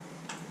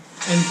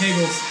and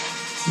Kegels.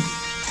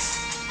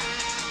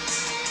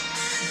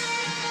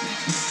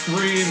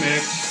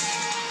 Remix.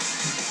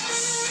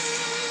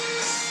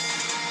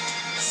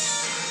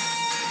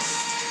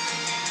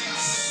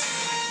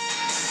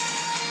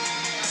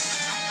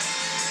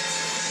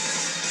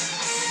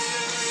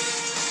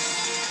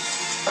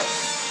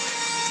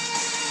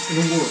 In a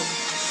world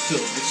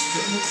filled with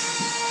struggles.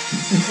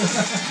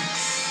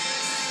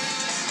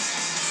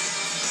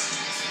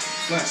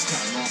 Last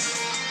time on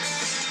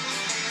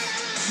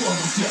Club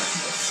of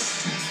Deathless.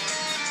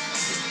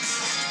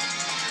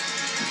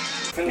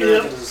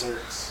 Finger the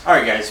desserts.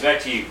 Alright guys, back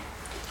to you.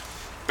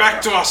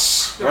 Back to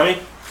us. Ready?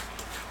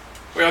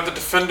 We are the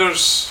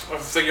defenders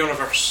of the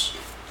universe.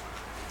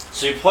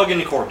 So you plug in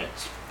the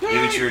coordinates. Give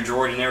it to your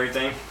droid and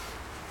everything.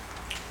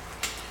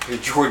 Your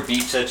droid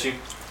beeps at you.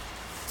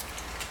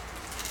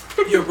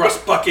 You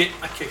rust bucket.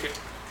 I kick it.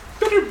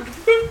 I'm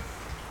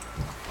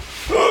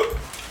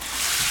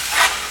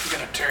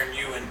gonna turn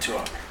you into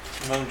a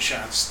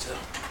moonshine still.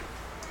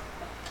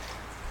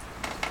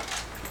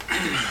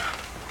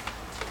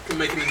 Can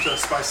make it into a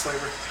spice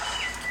flavor.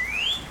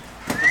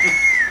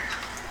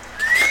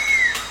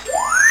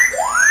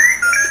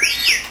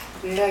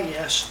 Yeah,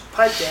 yes.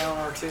 Pipe down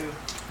or two.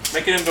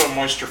 Make it into a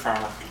moisture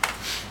farmer.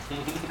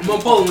 I'm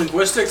gonna pull the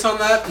linguistics on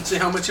that and see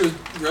how much it was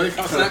really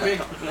costing at me.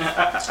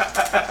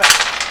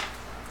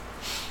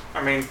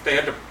 I mean, they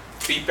had to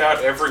beep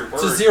out every word.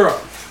 It's a 0.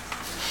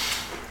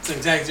 It's an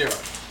exact 0.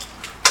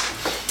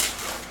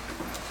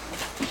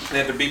 They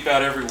had to beep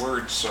out every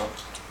word, so.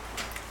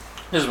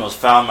 This is the most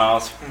foul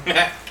mouth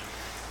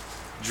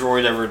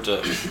droid ever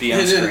to be on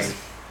It screen. is.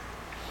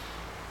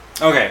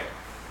 Okay.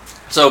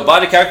 So by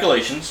the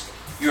calculations,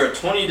 you are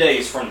 20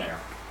 days from there.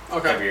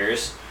 Okay.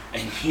 Tiberius.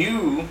 And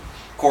you,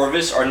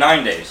 Corvus, are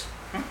 9 days.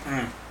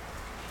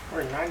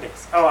 We're in 9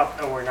 days. Oh,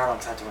 we're not on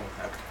Tatooine.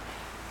 Okay.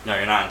 No,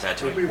 you're not on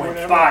Tatooine. We went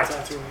went five.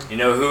 5 Tatooine. You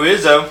know who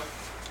is though?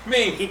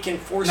 Me. He can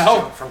force No.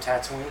 jump from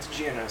Tatooine to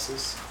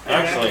Geonosis.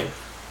 Actually,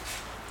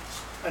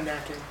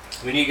 Anakin.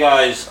 when you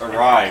guys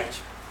arrived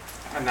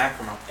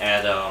Anachroma.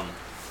 at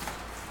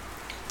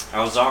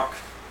Alzak,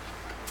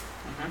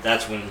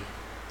 that's when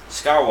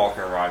Skywalker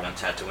arrived on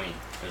Tatooine.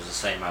 It was the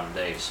same amount of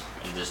days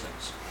in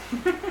distance.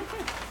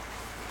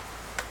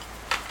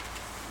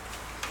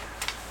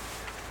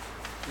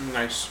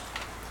 Nice.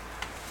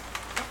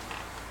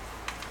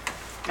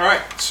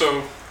 Alright,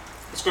 so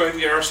let's go ahead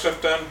and get our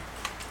stuff done.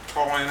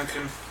 Call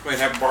Anakin. Wait,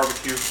 have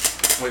barbecue.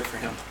 Wait for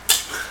him.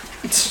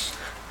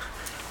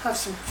 Have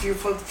some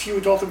few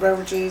adult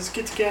beverages.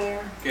 Get together.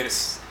 Get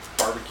it.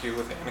 Barbecue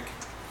with Anakin.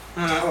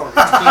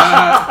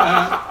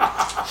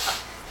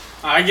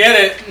 I get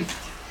it.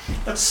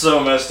 That's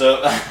so messed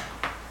up.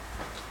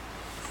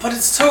 But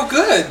it's so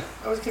good.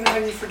 I was gonna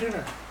have you for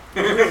dinner.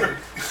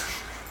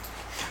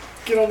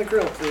 Get on the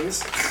grill,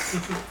 please.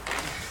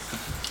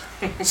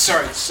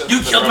 Sorry, so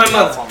You killed my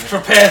mother.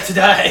 Prepare to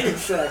die.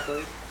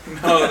 Exactly.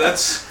 No,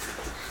 that's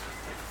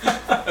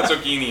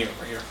Ogini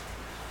over here.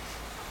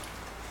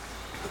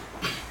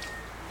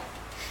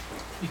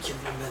 You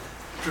killed my mother.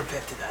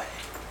 Prepare to die.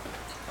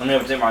 I'm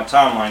gonna take my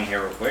timeline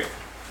here real quick.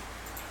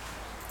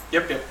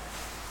 Yep.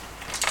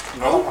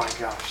 Oh my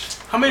gosh.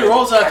 How many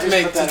rolls do I have to just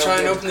make put to that try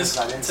over and there open this,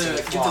 because I didn't see to the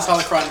get flaws. this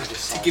I holocron just to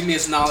saw give me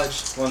its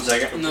knowledge 1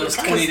 second. in those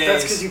That's 20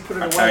 because days? you put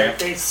it Okay. away.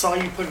 They saw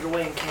you put it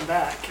away and came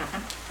back.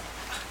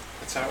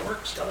 That's how it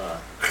works. Duh.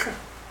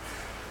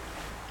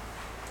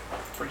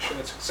 Pretty sure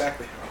that's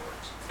exactly how it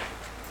works.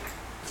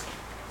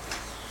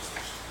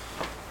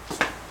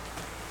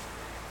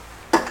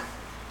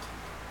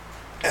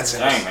 That's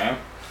Dang, man.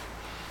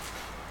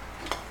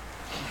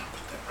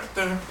 right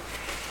there.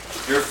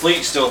 Your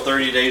fleet's still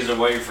 30 days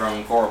away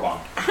from Korriban.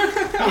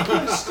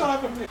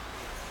 Stop him.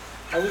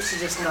 I wish you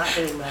just not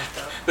hitting that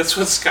though. That's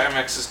what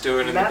Skymax is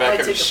doing in Matt the back might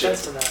of take his ship.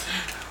 offense to that.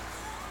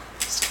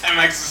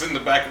 Skymax is in the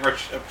back of our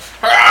ship.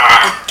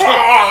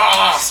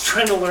 He's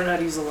trying to learn how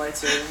to use a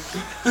lightsaber.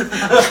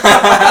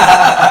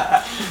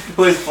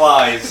 With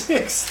flies.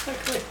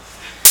 Exactly.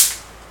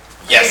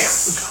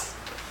 Yes!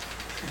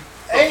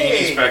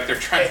 Hey! He's back there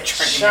trying to It's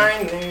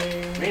train.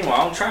 shining.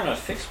 Meanwhile, I'm trying to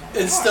fix my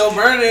It's watch. still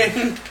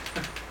burning.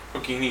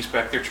 Ogini's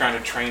back there trying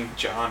to train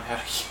John how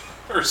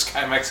to or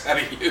Skymax how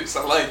to use a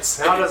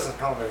lightsaber. Now doesn't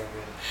smell very good.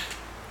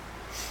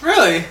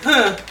 Really?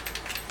 Huh.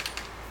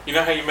 You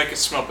know how you make it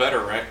smell better,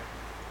 right?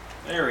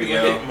 There we You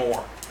lick go. it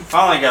more.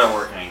 Finally got it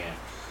working again.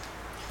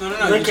 No,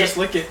 Lick you just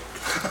lick it.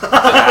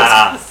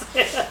 Ah.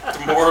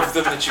 The more of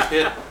them that you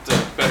hit,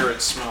 the better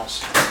it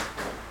smells.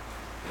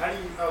 How do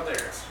you? Oh,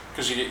 there.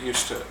 Because you get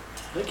used to it.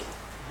 Lick it.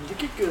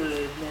 Lick it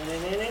good. Na, na,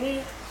 na, na,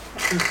 na.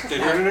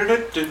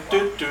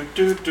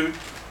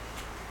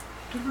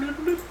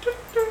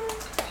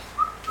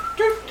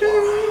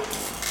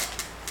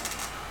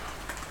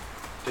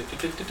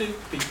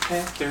 Big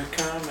Panther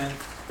coming.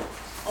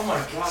 Oh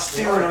my gosh.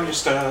 Stealing all your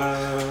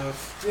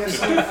stuff. You have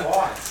so many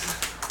flaws.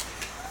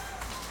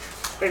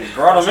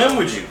 Brought him in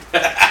with you.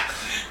 I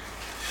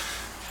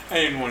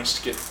didn't want us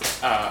to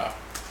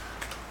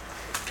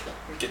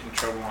get in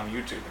trouble on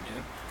YouTube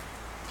again.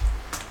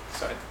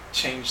 So I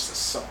changed the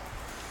song.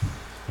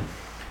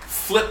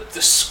 flip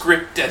the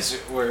script, as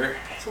it were.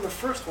 So the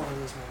first one of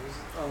those movies,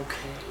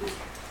 okay.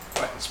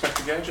 What,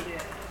 Inspector Gadget?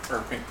 Yeah.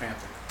 Or Pink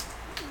Panther?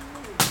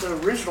 The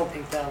original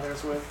Pink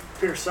Panthers with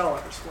Peter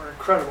Sellers were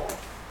incredible.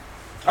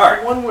 All right.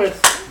 The one with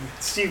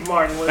Steve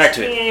Martin was Back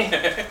to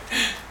it.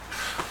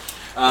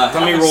 How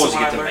many That's rolls the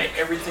you one get to I learned make?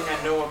 everything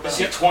I know about Let's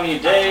see, 20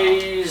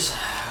 days.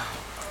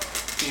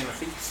 being a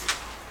thief.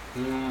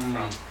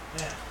 Yeah,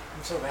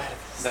 I'm so bad at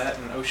this. That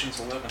and Ocean's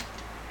 11.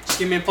 Just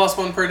give me a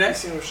 +1 per day. Have you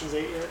seen Ocean's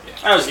 8 yet?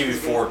 I was give you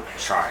 4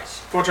 tries.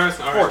 4 tries?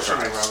 4 Alright. tries.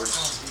 Julia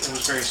Roberts. It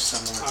was very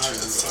similar Alright, to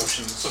so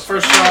Ocean's.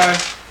 first try,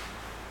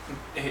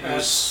 It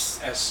was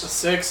a as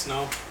 6?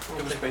 No. it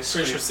was Pretty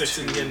basically sure 6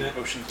 didn't get it.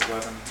 Ocean's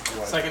 11.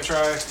 What? Second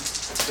try,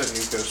 It's the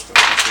new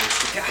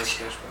Ghostbusters. The first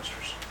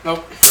Ghostbusters.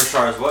 nope, First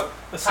try is what?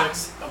 a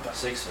 6.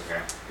 6,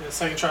 okay. Yeah,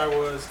 second try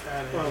was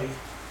at a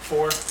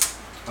 4.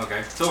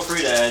 Okay. Feel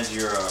free to add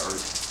your or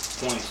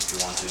points if you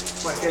want to.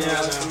 My favorite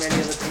Yeah, one no. from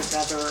any of the Pink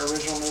Panther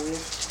original movies.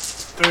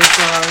 Third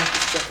try,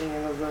 Checking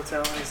into the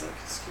hotel and he's like,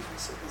 excuse me,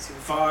 sir, is he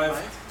 5.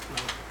 bite?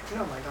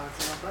 No, my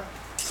dog's not bite.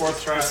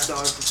 Fourth try. This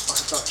dog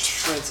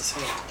shreds his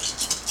hand.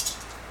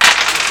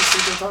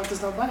 The dog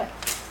does not bite.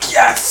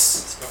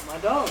 Yes! It's not my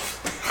dog.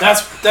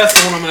 That's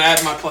the one I'm gonna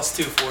add my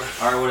 +2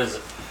 for. Alright, what is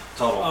it?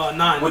 Total.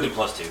 9. We'll do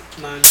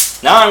 +2. 9.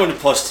 9 with a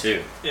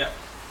 +2. Yeah.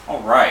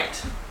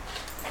 Alright.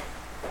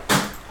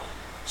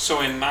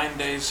 So in 9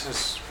 days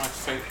has my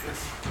fate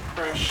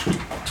crashed.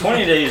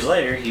 20 days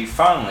later, he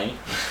finally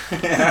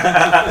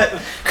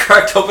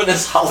cracked open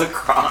his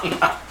holocron.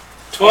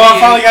 Well, I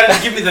finally got it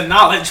to give me the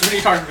knowledge. What are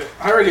you talking about?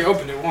 I already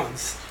opened it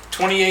once.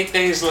 28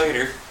 days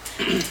later.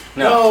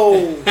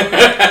 No.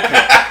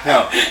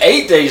 No.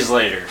 8 days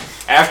later,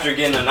 after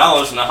getting the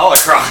knowledge from the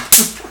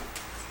holocron.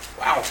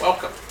 Wow,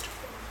 welcome.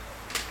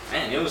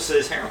 Man, it was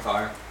his hair on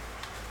fire.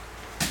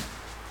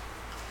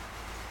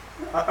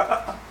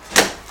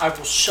 I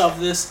will shove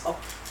this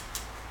up.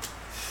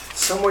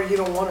 Somewhere you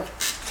don't want it.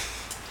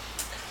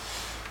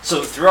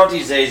 So throughout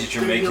these days that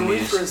you're The making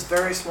urethra these is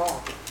very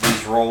small.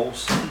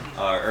 rolls,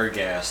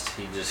 Ergast,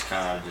 he just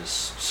kind of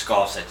just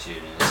scoffs at you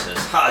and says,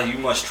 "Ha! You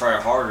must try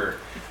harder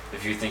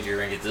if you think you're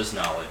gonna get this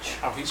knowledge."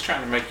 Oh, he's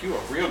trying to make you a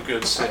real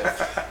good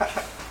Sith.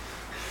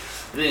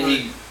 Then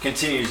he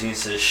continues and he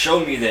says,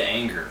 "Show me the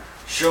anger.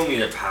 Show me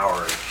the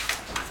power.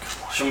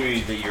 Show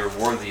me that you're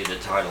worthy of the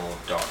title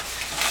of Darth."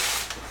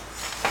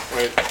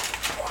 Wait,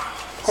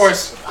 Of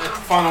course,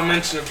 final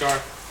mention of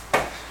Darth.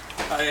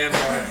 I am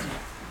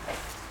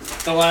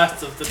Darth. The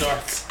last of the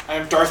Darths. I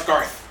am Darth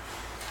Garth.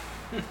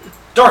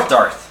 Darth.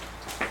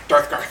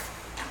 Darth Garth.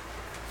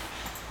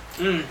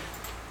 Mmm.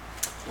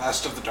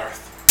 Last of the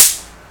Darth.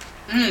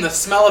 Mmm, the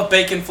smell of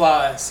bacon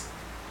flies.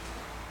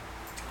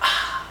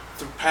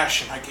 Through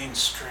passion I gain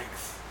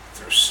strength.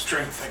 Through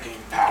strength I gain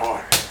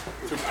power.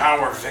 Through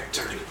power,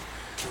 victory.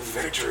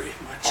 Through victory,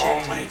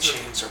 all my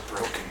chains are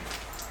broken.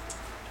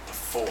 The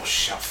full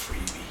shall free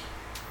me.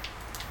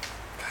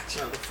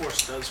 No, the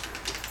Force does.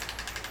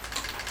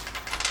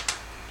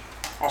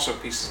 Also,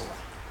 pieces of light.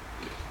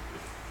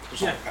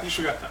 There's Yeah, only you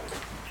passion. forgot that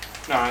one.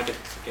 No, I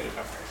didn't forget it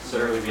up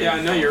there. Yeah,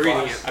 I know you're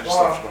reading it. I just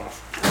left it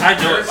off. I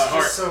know it by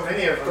heart. so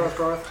many of them. Darth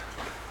Garth.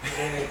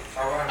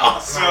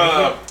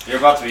 Awesome! You're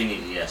about to be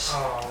needed, yes.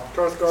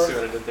 Darth See Garth.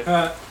 what I did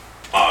there?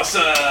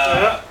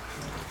 Awesome.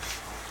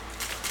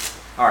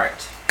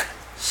 Alright.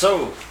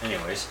 So,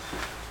 anyways,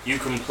 you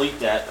complete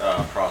that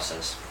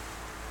process.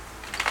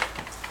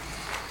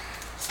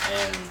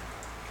 And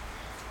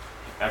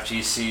after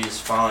he sees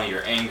finally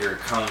your anger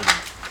come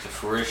to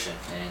fruition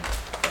and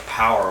the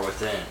power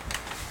within,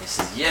 he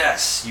says,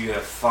 "Yes, you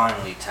have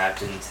finally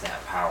tapped into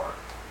that power.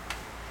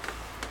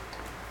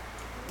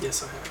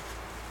 Yes, I have.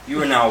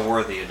 You are now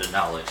worthy of the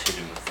knowledge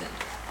hidden within."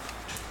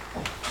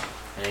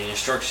 And he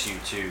instructs you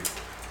to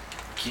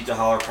keep the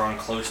holocron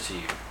close to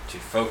you, to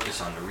focus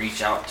on, to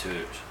reach out to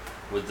it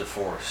with the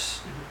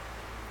Force.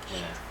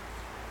 Yeah.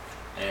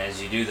 And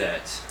as you do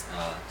that,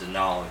 the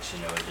knowledge,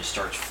 it just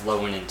starts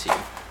flowing into you.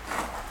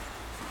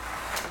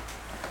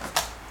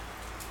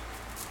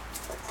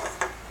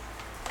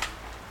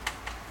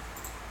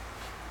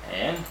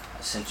 And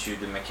I sent you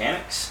the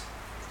mechanics.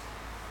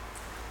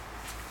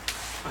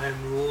 I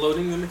am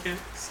loading the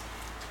mechanics.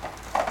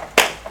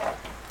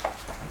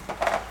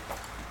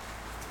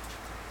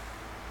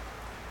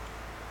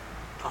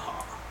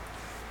 Aha.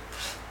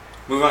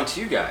 Move on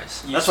to you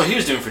guys. That's what he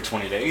was doing for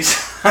 20 days.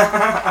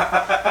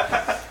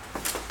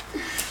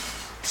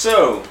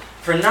 So,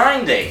 for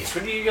 9 days,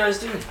 what are you guys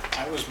doing?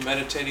 I was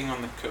meditating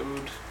on the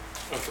code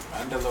of the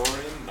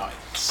Mandalorian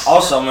Knights.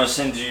 Also, I'm going to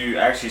send you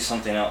actually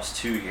something else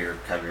too here,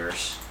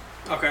 Kabirs,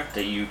 Okay.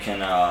 that you can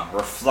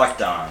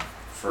reflect on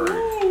for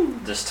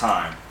this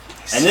time.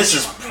 And this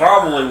is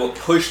probably what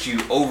pushed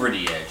you over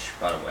the edge,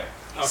 by the way.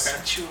 I Okay.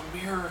 sent you a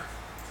mirror.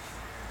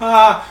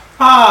 Ha!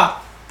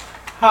 Ha!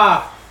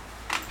 Ha!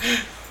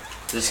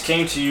 This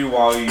came to you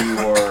while you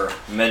were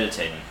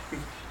meditating. You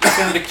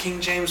found a King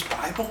James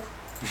Bible?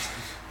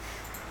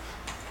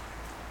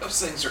 Those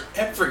things are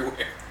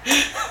everywhere.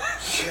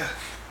 Yeah.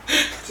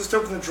 Just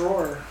open the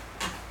drawer.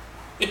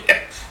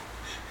 Yeah.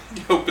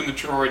 You open the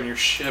drawer in your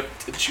ship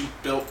that you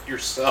built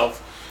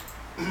yourself.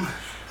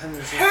 And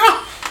there's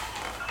Help!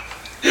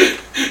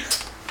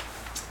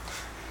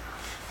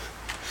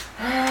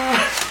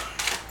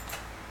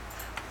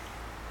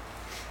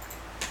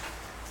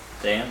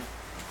 Dan?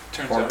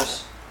 Turns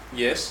Corvus? out.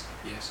 Yes.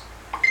 Yes.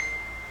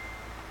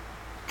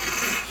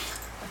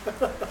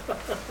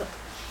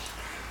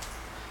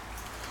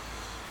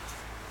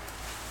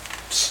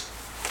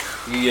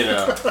 You get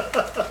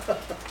a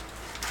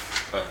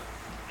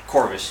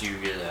Corvus. You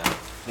get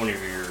one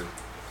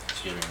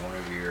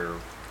of your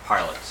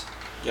pilots.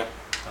 Yep.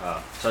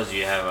 Tells you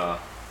you have a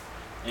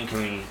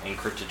incoming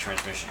encrypted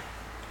transmission.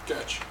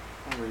 Gotcha.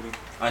 I'm reading.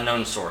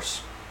 Unknown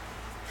source.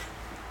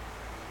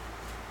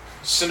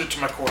 Send it to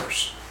my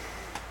quarters.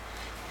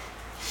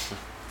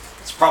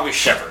 It's probably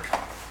Shepard.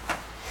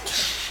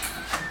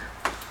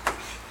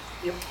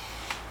 Yep.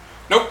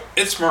 Nope,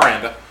 it's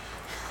Miranda.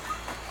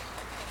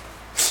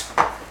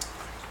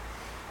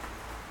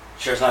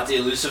 Sure, it's not the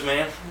elusive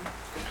man.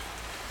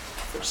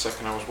 For a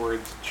second, I was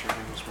worried that your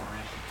name was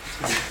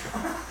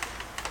Miranda.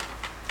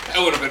 That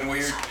would have been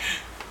weird.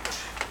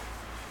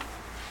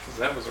 Because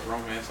that was a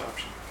romance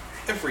option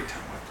every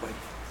time I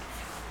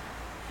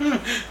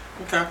played.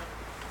 Okay.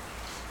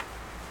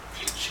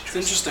 It's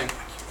interesting.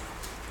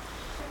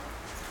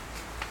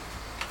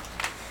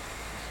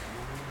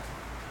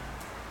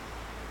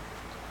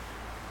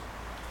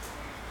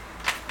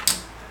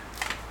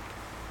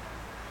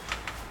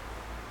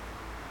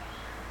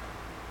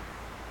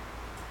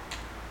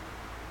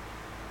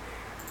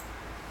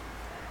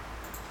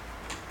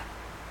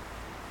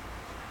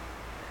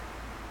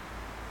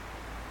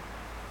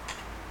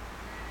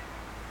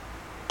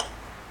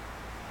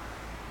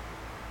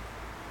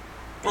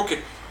 Okay,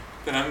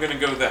 then I'm gonna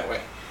go that way.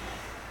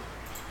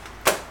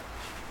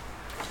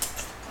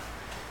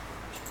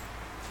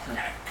 We're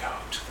gonna go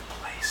to the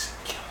place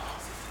and kill all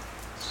the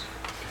things.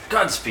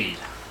 Godspeed.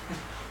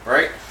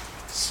 Right?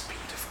 With the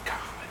speed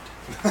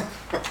of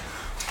God.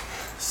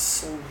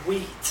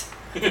 sweet.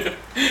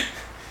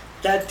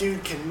 That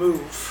dude can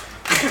move.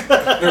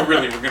 No,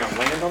 really, we're gonna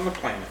land on the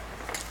planet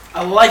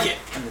I like it.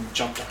 and then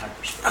jump to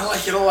hyperspace. I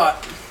like it a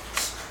lot.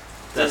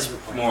 That's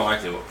more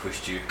likely what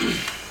pushed you at the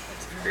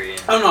very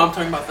end. Oh no, I'm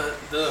talking about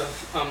the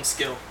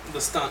skill,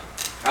 the stunt.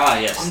 Ah,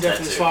 yes. I'm that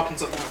definitely too. swapping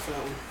something out for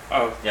that one.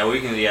 Oh, Yeah, we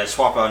can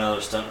swap out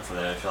another stunt for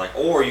that if you like,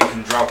 or you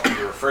can drop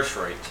your refresh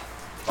rate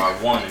by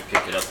 1 and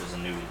pick it up as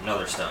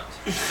another stunt.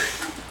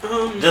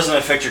 It doesn't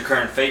affect your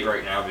current fate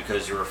right now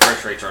because your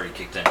refresh rate's already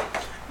kicked in.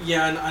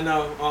 Yeah, I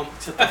know.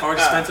 Except I've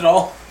already spent it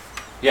all.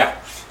 Yeah.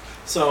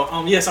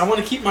 So yes, I want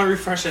to keep my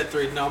refresh at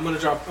 3. No, I'm gonna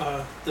drop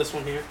this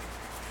one here.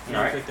 I'm gonna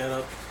Alright. pick that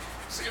up.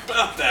 see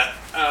about that.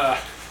 I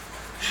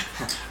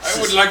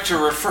would like to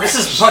refresh.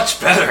 This is much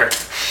better.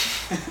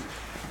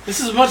 This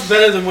is much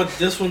better than what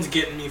this one's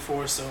getting me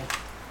for. So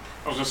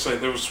I was gonna say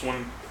there was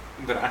one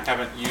that I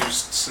haven't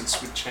used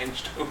since we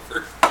changed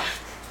over.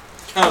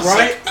 I was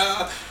Right.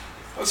 like,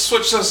 let's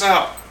switch this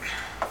out.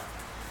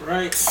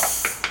 right.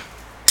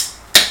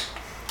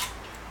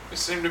 We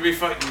seem to be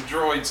fighting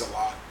droids a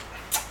lot.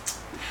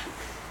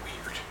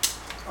 Weird.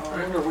 Oh,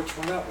 I wonder which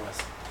one that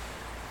was.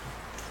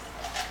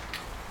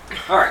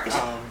 Alright.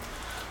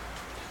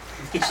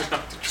 These are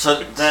not the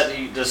So droids.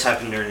 that does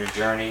happen during your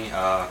journey.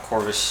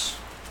 Corvus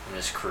and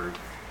his crew.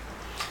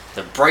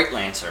 The Bright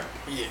Lancer.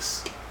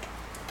 Yes.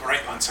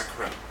 Bright Lancer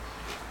crew.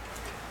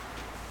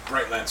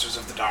 Bright Lancers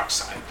of the dark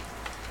side.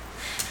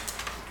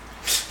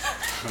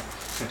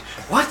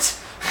 What?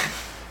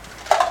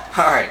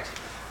 Alright.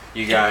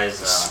 You guys...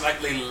 The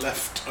slightly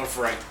left of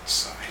right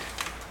side.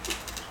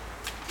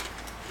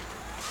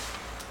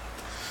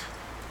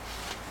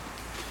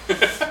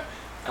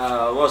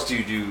 what else do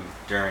you do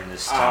during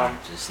this time?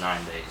 Just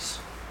 9 days.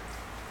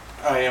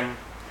 I am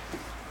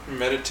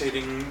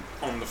meditating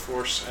on the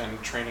Force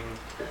and training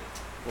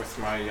with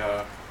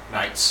my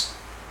knights.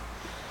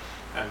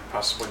 And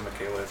possibly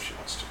Michaela if she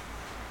wants to.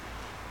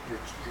 You're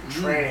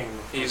training.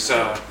 He's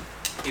the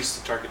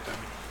target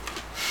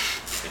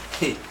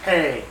dummy.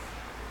 Hey,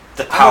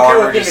 The I'm power okay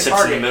with already being a sits in the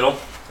target. middle.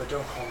 but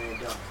don't call me a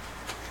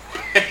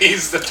dummy.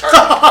 He's the target.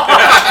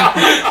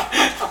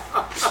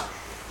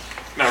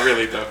 Not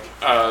really though.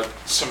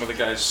 Some of the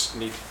guys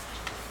need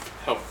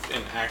help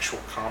in actual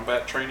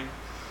combat training.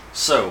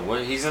 So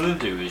what he's gonna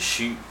do is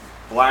shoot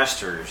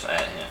blasters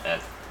at him,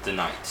 at the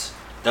knights.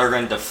 They're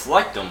gonna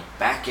deflect them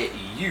back at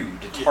you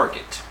to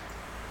target.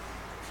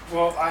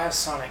 Well, I have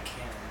sonic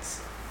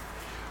cannons.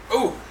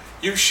 Oh,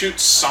 you shoot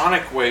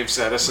sonic waves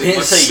at us. He And didn't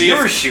let's say see you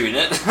were if shooting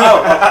it.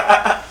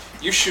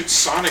 you shoot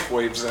sonic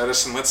waves at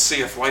us, and let's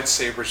see if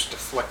lightsabers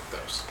deflect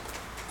those.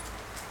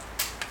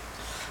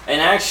 And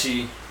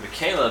actually,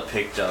 Michaela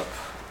picked up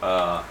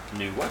a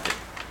new weapon.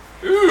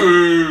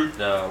 Ooh,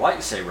 The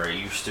lightsaber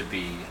used to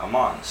be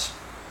Amon's.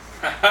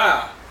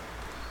 haha,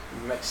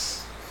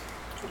 nice.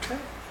 Okay.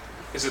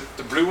 Is it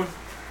the blue one?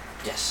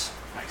 Yes.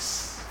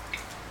 Nice.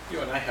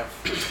 You and I have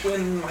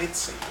twin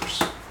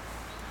lightsabers.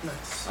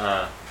 Nice.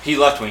 He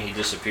left when he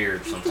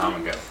disappeared some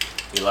time ago.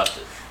 He left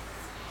it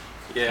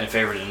in Yeah.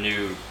 favor of the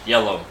new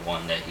yellow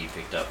one that he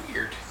picked up.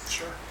 Weird.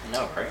 Sure.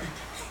 No, right?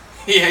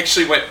 He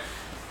actually went,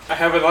 I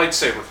have a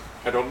lightsaber.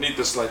 I don't need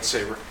this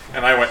lightsaber.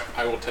 And I went,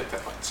 I will take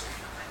that lightsaber.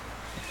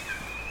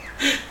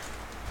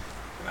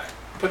 And I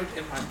put it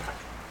in my pocket.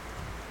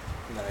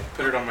 And then I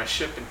put it on my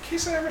ship in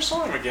case I ever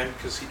saw him again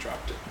because he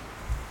dropped it.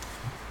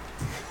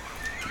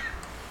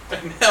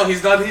 And now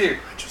he's not here.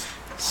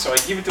 So I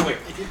give it away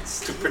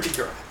to pretty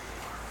girl.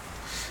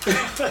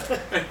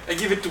 I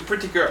give it to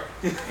pretty girl.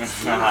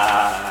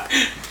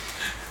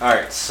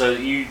 Alright, so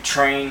you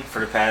train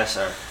for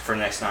the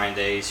next 9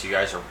 days. You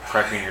guys are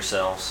prepping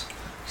yourselves.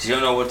 Because you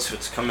don't know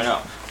what's coming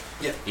up.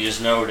 Yeah. You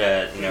just know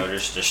that,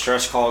 there's a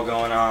stress call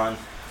going on.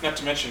 Not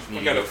to mention, You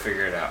we gotta gotta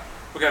figure it out.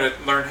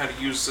 learn how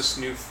to use this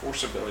new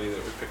force ability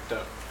that we picked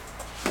up.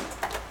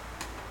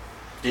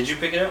 Did you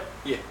pick it up?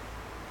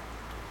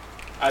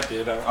 I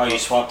did. I don't Oh, know you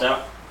if- swapped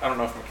out? I don't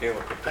know if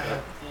Michaela picked I it up.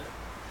 haven't yet.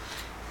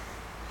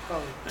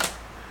 Probably not.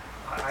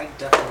 I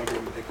definitely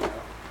didn't pick it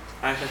up.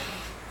 I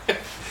had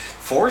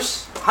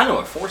Force? I know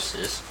what force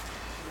is.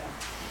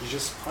 You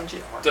just punch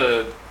it hard.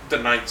 the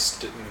knights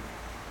didn't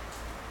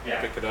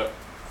pick it up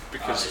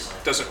because Obviously.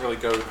 it doesn't really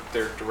go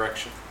their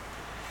direction.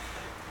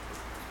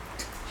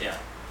 Yeah.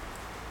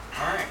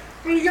 Alright.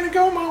 Are you gonna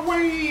go my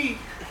way?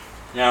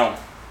 Now,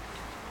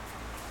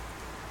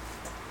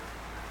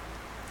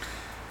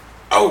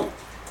 Oh,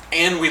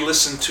 and we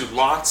listened to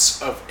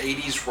lots of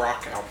 80s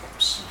rock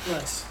albums.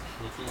 Nice.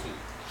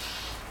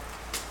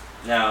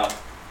 Now,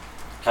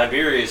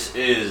 Tiberius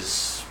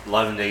is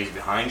 11 days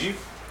behind you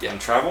in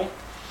travel.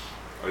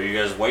 Are you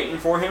guys waiting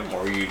for him,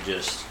 or are you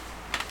just...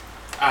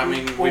 I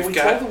mean, Well, we've we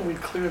got told them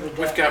we'd clear the deck.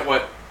 we've got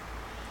what?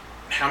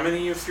 How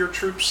many of your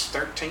troops?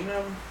 13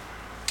 of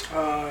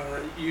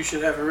them? You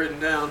should have it written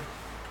down.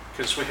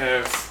 Because we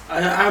have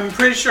I'm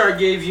pretty sure I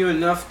gave you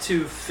enough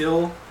to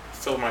fill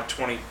filled my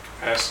 20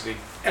 capacity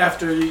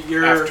after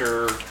your.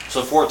 after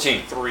So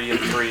 14. 3 and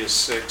 3 is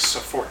 6, so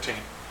 14.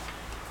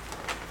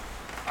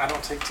 I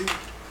don't take 2.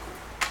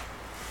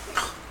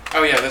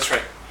 Oh yeah, that's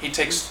right. He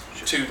takes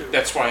 2.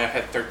 That's why I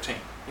had 13.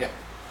 Yeah.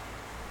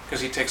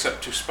 Because he takes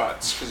up 2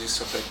 spots because he's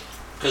so big.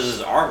 Because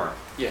his armor.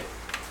 Yeah.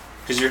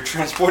 Because you're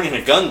transporting a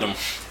Gundam.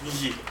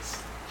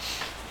 Yes.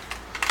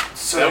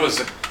 So that was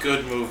a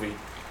good movie.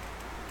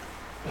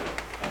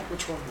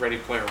 Which one? Ready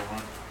Player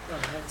One.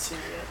 I haven't seen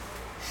it yet.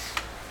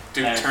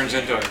 Dude I've turns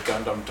seen into a it.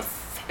 Gundam to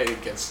fight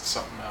against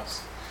something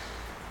else.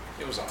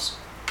 It was awesome.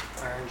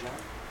 Iron Giant.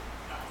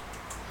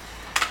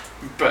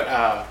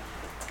 But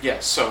yeah,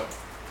 so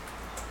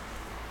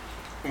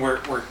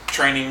we're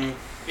training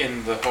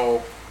in the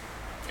whole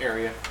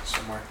area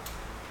somewhere.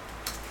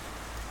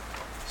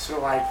 So,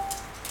 like,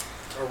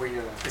 are we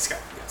This guy.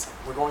 You got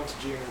something. we're going to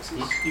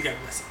Geonosis? You got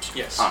a message.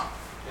 Yes. Ah.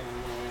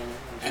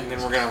 And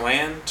then we're gonna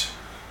land,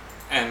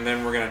 and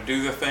then we're gonna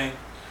do the thing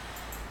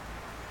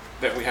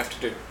that we have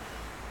to do,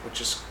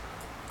 which is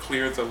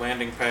clear the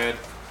landing pad,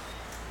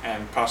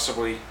 and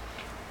possibly,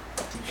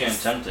 You can't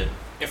tempt it.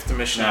 if the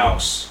mission Now-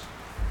 looks,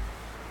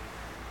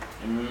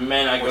 It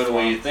may not go the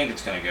way you think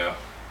it's going to go.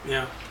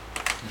 Yeah.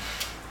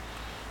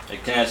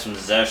 It can have some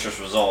disastrous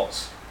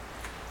results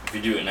if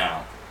you do it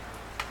now.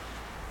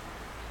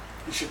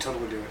 You should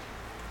totally do it.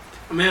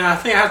 I mean, I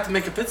think I have to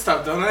make a pit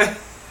stop, don't I?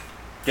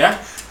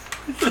 Yeah?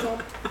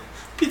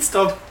 Pit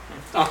stop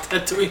on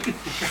Tatooine.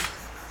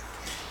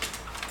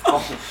 Oh,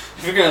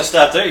 if you're going to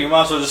stop there, you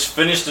might as well just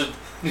finish the...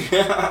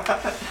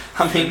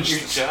 I mean,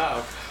 finish the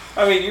job.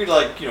 you're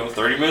like,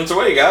 30 minutes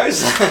away,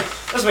 guys.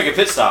 Let's make a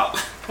pit stop.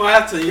 Well, I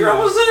have to, You're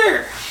almost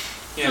there.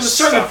 Yeah, There's a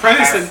certain stop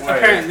apprentice that halfway.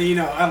 apparently,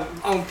 I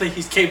don't think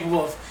he's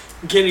capable of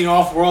getting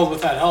off world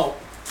without help.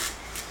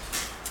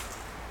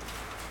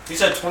 He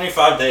said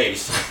 25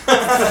 days.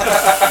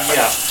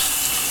 Yeah.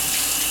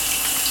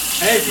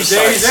 Hey, if he's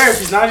there, he's there. If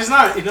he's not, he's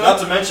not. Not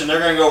to mention, they're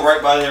going to go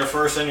right by there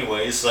first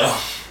anyway, so...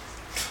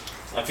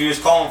 If he was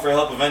calling for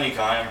help of any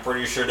kind, I'm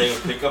pretty sure they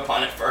would pick up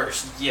on it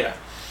first. Yeah.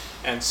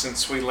 And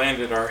since we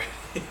landed already,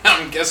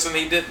 I'm guessing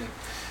he didn't.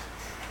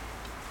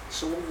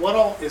 So, what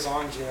all is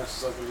on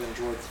Geonosis other than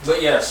droids?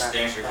 But yes, to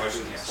answer your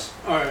question, yes.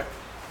 Alright.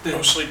 Then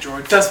Mostly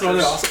droid that's factories.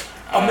 really awesome.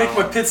 I'll make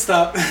my pit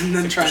stop and I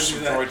then think try and there's do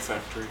some that. droid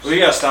factories. Well, you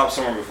gotta stop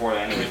somewhere before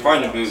that anyway.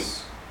 Probably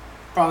Naboo.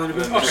 Probably the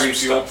Then best. there's Okay.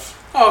 some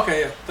stuff. Oh, okay,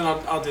 yeah. Then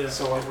I'll do that.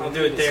 So, what I'll we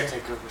do need it is there. to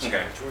take over some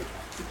Okay. of the droid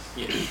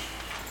factories.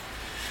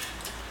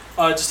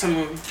 Yeah. Just tell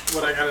me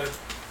what I gotta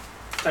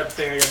type of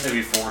thing I gotta do.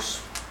 Maybe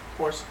Force.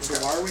 Force. So,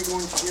 why are we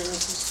going to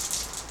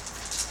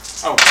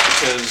Geonosis? Oh,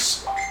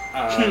 because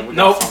we got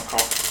Nope. a phone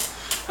call.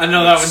 I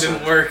know that one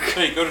didn't work.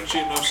 Hey, go to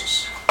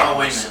Geonosis. Oh,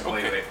 wait a minute.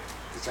 Okay. Wait.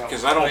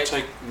 Because I don't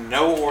take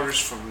no orders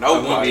from I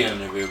won't be nobody. in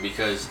Naboo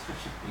because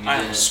you I am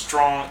a didn't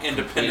strong, complete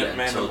independent it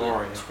until the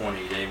Mandalorian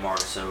 20-day mark,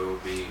 so it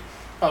would be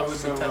Oh, we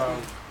So, so,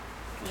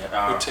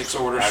 yeah, who takes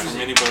orders from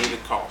actually, anybody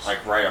that calls.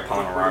 like right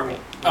upon arrival.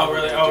 oh,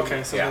 really? Oh,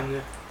 okay. So Yeah.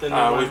 then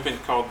never We've mind. been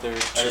called there I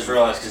just to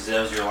realized because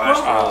that was your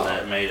last Well, roll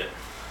that made it.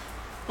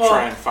 try Well,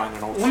 and find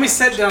an old let me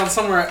friend. sit down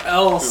somewhere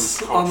else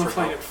Who called on the for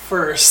planet help.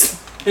 first,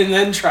 and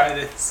then try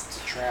this, It's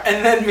a trap.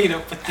 and then meet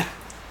up with them.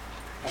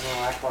 I don't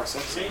know, Akbar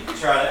said so. You can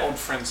try that. Old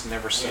friends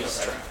never set up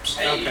traps.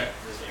 Hey, Okay.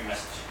 this is your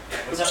message.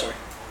 Oops, sorry.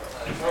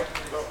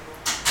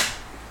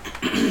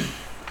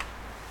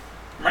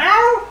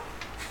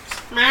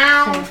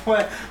 Meow.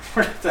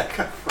 Where did that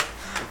come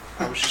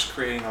from? I was just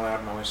creating a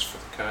loud noise for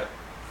the cut.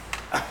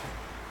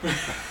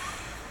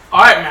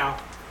 Alright, Meow.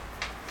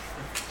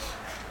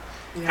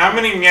 How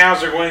many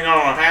meows are going on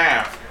a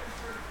half?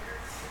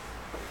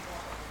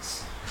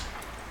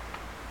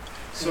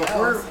 So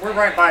if we're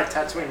right by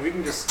Tatooine, we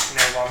can just,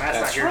 while Matt's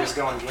not That's here, right. just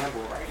go and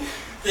gamble, right?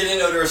 They didn't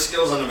know there were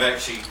skills on the back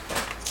sheet.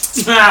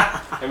 Uh,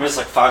 They missed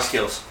like 5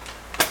 skills.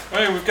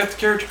 Hey, we've got the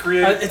character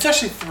created. it's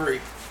actually 3.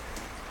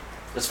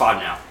 It's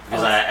 5 now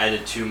because I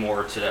added 2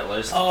 more to that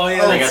list. Oh,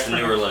 yeah. They that's got the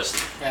right. newer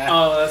list. Yeah.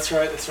 Oh, that's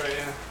right,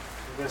 yeah.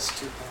 This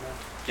 2.0.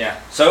 Yeah.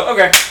 So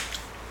okay.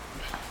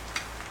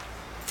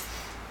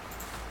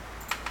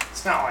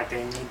 It's not like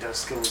they need those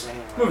skills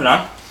anyway. Moving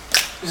on.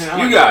 Yeah,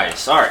 You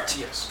guys. All right.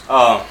 Yes.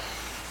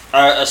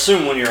 I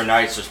assume when you're a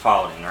knight, it's just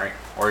piloting, right?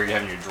 Or you're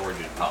having your droid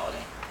do the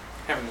piloting.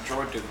 Having the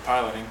droid do the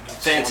piloting.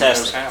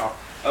 Fantastic. Knows how.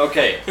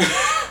 Okay.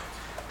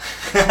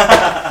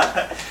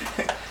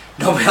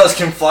 Nobody else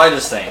can fly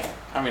this thing.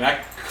 I mean,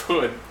 I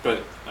could,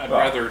 but I'd Well.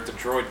 rather the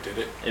droid did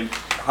it.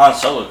 Han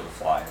Solo can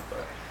fly,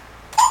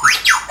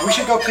 but We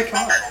should go pick him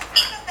up.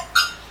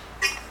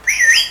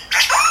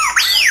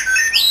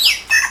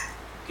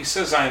 He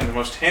says I am the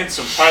most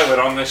handsome pilot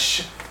on this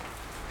ship.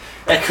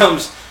 that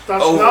comes.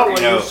 That's Oh, not you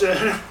what know. you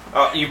said.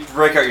 You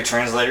break out your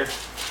translator.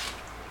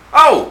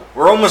 Oh,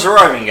 we're almost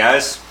arriving,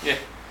 guys.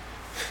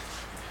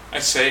 I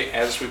say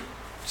as we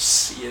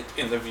see it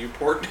in the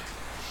viewport.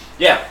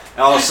 Yeah. And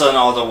all of a sudden,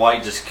 all the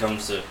white just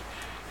comes to.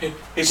 He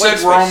said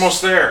space. we're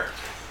almost there.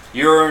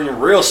 You're in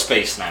real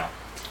space now,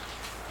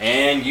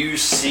 and you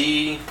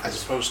see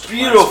As opposed to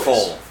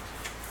beautiful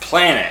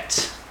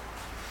planet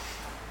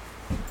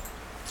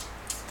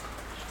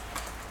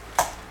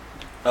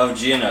of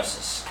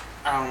Geonosis.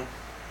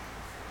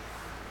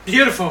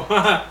 Beautiful.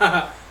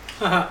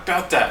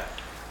 About that.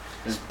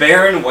 This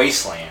barren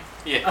wasteland.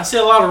 I see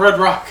a lot of red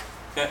rock.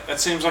 That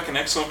seems like an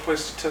excellent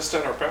place to test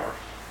out our power.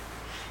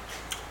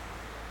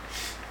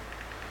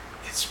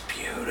 It's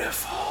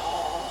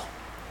beautiful.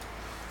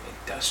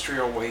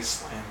 Industrial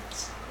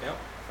wastelands. Yep.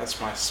 That's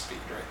my speed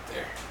right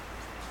there.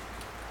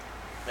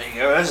 There you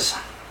go. That's,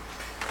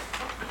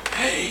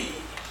 Hey,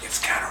 it's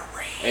got a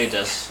ring. it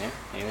does.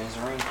 Yeah, it is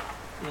a ring.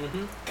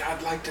 Mm-hmm.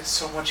 God liked it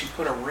so much he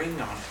put a ring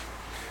on it.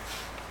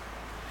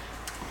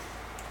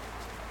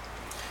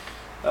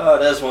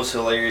 That's the most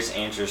hilarious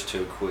answers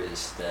to a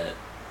quiz that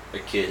a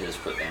kid has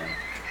put down.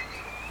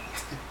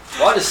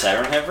 Why does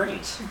Saturn have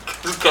rings?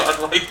 God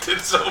liked it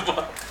so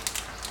much.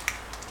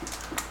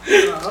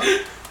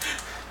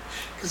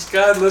 Because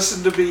God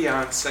listened to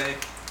Beyonce.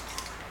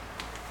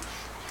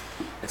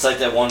 It's like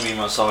that one meme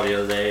I saw the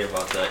other day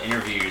about the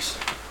interviews.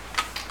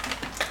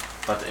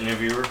 About the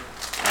interviewer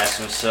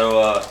asking him,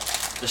 so,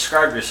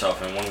 describe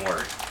yourself in one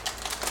word.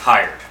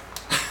 Hired.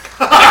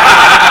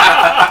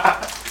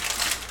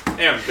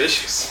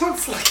 Ambitious.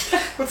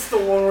 What's the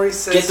one where he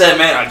says, Get that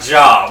man a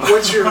job.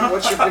 what's your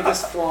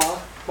biggest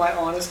flaw? My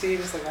honesty.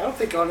 He's like, I don't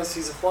think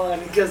honesty's a flaw.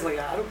 And he goes like,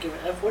 I don't give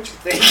a F what you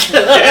think.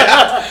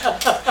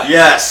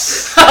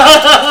 Yes.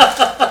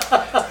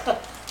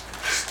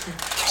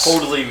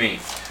 Totally me.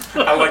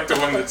 I like the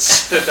one that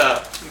said,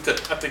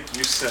 that I think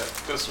you said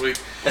this week.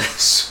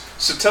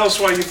 So tell us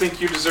why you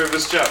think you deserve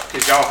this job.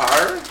 Because y'all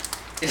hired?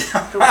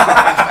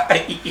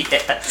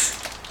 Yes.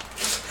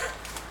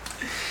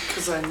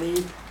 Because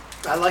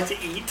I like to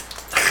eat.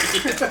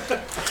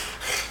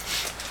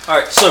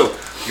 Alright, so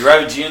you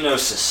arrive at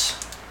Geonosis,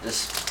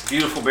 this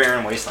beautiful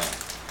barren wasteland.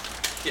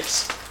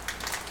 Yes.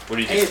 What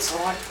do you do? Hey, it's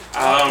hot.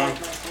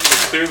 We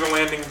clear the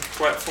landing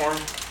platform.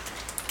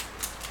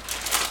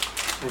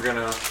 We're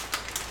gonna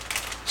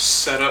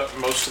set up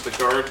most of the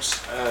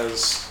guards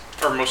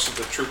or most of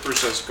the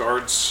troopers as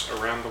guards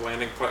around the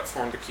landing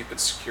platform to keep it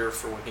secure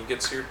for when he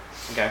gets here.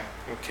 Okay.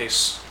 In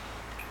case,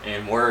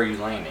 And where are you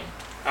landing?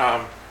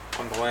 on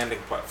the landing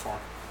platform.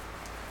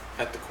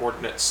 At the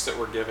coordinates that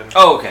were given.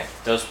 Oh, okay.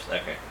 Those.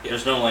 Okay. Yeah.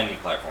 There's no landing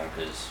platform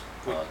because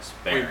it's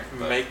We barren.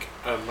 but- make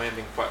a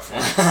landing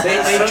platform.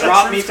 They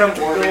dropped me from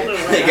orbit.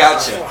 They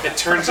got you. It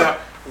turns out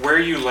where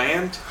you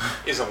land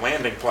is a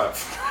landing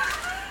platform.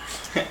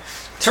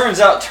 Turns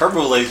out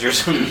turbo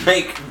lasers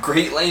make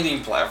great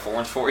landing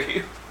platforms for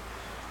you.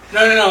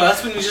 No.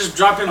 That's when you just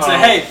drop in and say,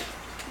 hey,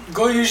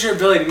 go use your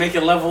ability to make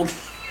it leveled.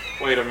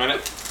 Wait a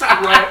minute.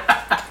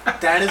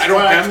 That is I don't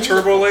what have mean.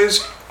 turbo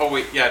lasers. Oh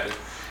wait, yeah, I do.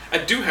 I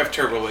do have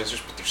turbo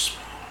lasers, but they're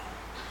small.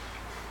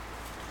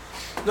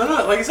 No,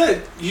 like I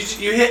said, you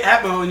hit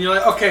Atmo and you're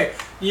like, okay,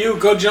 you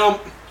go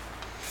jump,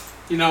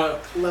 Level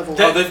That-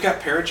 Oh, they've got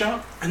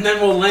parajump? and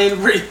then we'll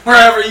land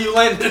wherever you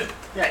landed.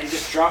 Yeah, you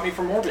just drop me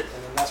from orbit,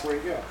 and then that's where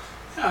you go.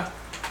 Yeah,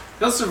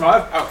 they'll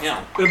survive. Oh,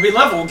 yeah. It'll be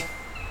leveled.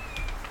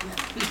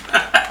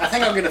 I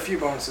think I'll get a few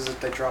bonuses if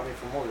they drop me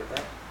from orbit,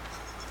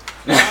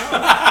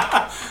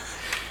 right?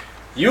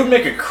 You would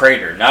make a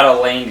crater, not a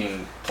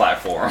landing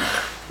platform.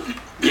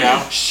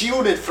 Yeah.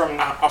 Shielded from.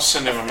 I'll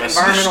send him a message.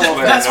 Environmental- to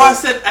let That's him why I know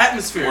said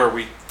atmosphere. where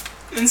we,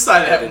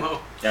 Inside headed. Atmo.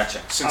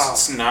 Gotcha. since Oh.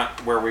 it's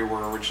not where we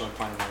were originally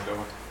planning on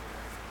going.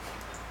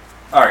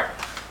 Alright.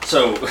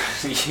 So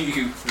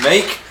you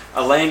make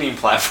a landing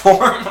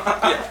platform.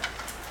 Yeah.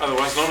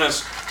 otherwise known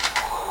as.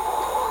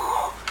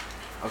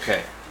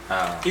 Okay.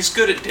 He's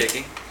good at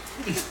digging.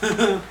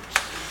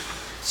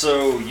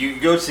 So you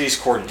go to these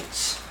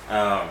coordinates,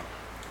 and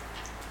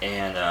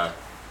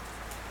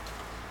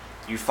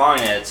you find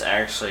that it's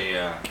actually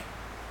an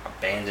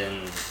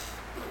abandoned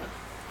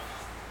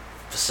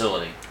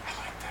facility. I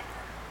like that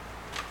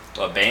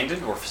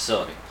Abandoned or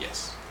facility? word.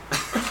 Yes.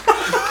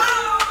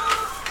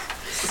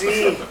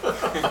 See,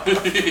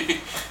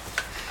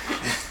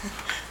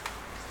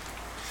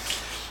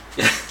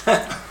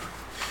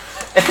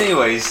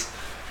 Anyways,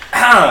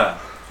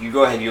 you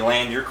go ahead. You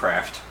land your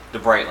craft, the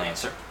Bright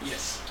Lancer,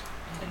 Yes.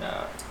 and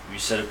you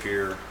set up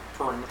your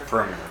Perimeter.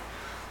 perimeter.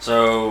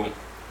 So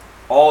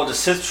all the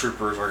Sith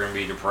troopers are going to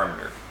be the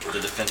perimeter, the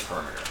defense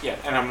perimeter. Yeah,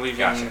 and I'm leaving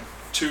Gotcha.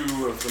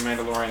 2 of the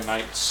Mandalorian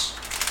Knights,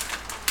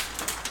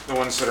 the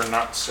ones that are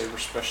not saber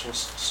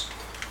specialists,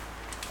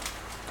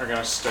 are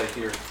gonna stay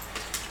here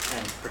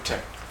and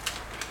protect.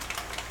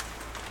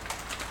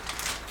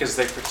 Because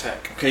they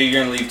protect. Okay, you're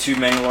going to leave 2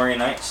 Mandalorian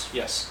Knights.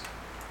 Yes.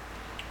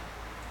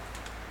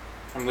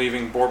 I'm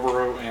leaving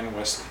Borboro and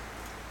Wesley.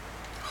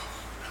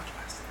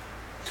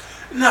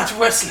 Not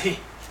Wesley.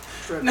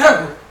 Dread No.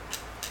 Pirate.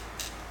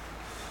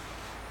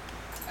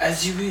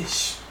 As you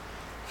wish.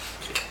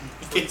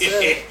 What's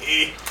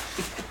that?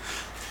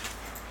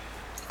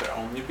 But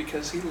only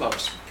because he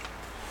loves me.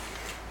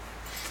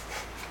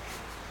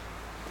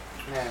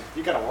 Man,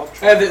 you got a love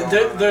Hey, triangle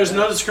going on there's right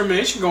no there.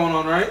 discrimination going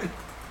on, right?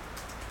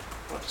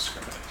 What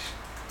discrimination?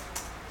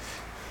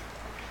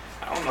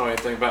 I don't know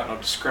anything about no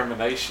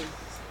discrimination.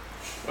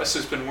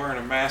 Wesley's been wearing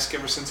a mask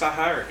ever since I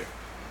hired him.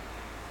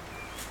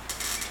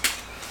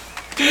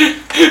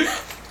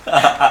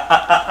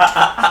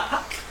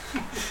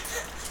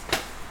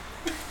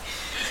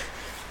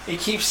 He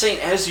keeps saying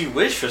 "as you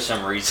wish" for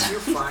some reason. You're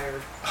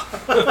fired.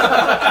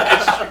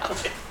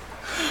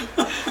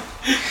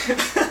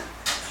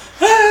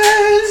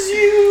 As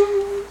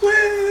you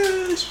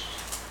wish.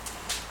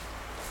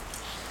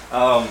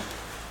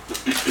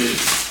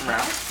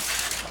 Ralph?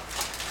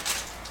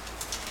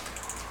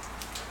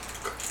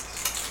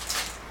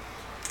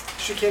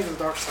 She came to the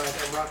dark side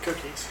and brought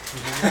cookies.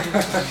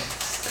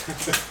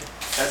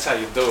 That's how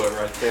you do it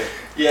right there.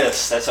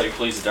 Yes, that's how you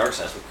please the dark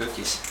side, with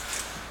cookies.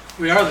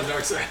 We are the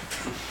dark side.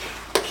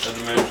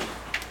 Doesn't matter.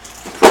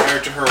 Prior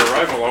to her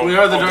arrival, all We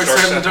are the all dark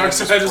side, and the dark was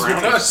side is with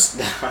brownies.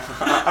 us.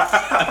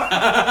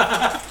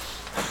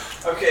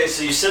 Okay,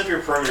 so you set up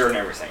your perimeter and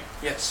everything.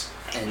 Yes.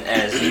 And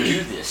as you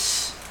do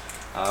this,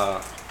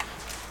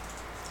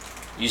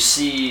 you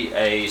see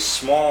a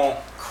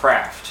small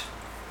craft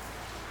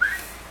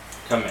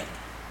come in.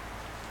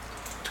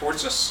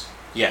 Towards us?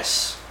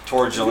 Yes,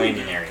 towards your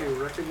landing Do area.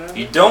 you recognize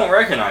You it? don't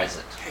recognize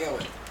it. Hail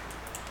it.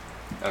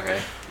 Okay.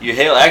 You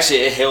hail. Actually,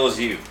 it hails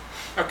you.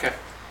 Okay.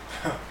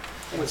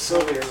 With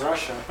Soviet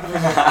Russia. You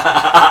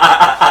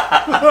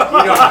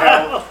don't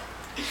hail.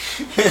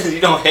 You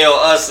don't hail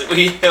us.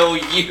 We hail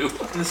you.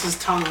 This is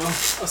Tano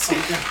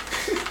Ahsoka.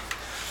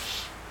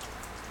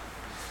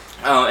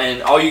 Oh,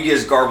 and all you get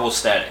is garbled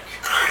static.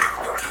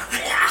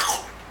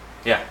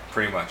 Yeah,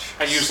 pretty much.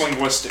 I use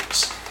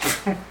linguistics.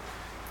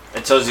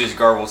 It tells you it's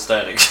garbled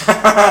static.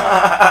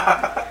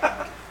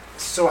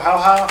 So how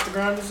high off the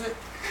ground is it?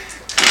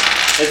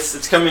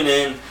 It's coming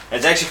in.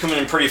 It's actually coming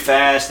in pretty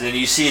fast, and then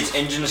you see its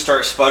engine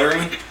start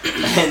sputtering,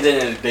 and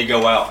then they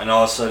go out, and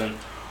all of a sudden,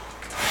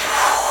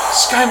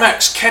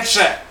 Skymax, catch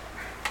that!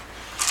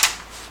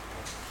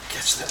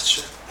 Catch that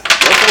shit.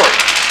 go for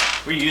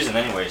it. What are you using,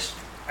 anyways?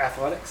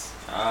 Athletics.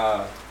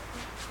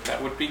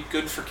 That would be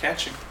good for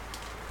catching.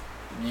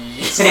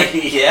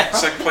 Yeah.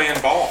 It's like playing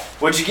ball.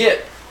 What'd you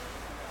get?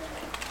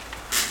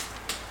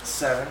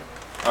 7.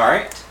 All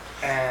right.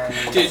 And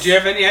Do you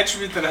have any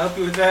attribute that'll help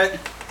you with that?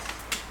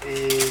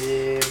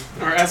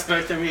 um, Or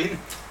aspect, I mean?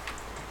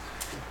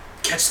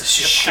 Catch the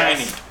ship.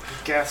 Shiny.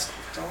 Gaston.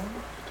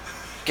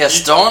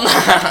 Gaston.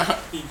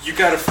 You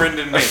got a friend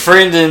in A me.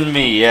 friend in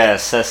me.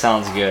 Yes, that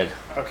sounds good.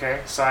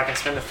 Okay, so I can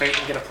spend a fate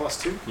and get a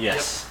 +2.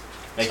 Yes.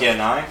 Make it a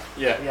 9.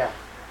 Yeah. Yeah.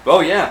 Oh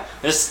yeah.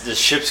 The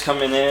ship's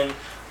coming in,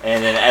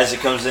 and then as it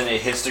comes in,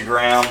 it hits the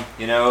ground,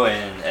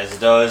 and as it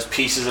does,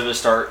 pieces of it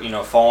start,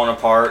 falling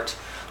apart.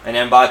 And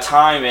then by the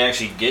time it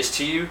actually gets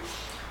to you,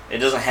 it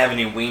doesn't have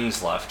any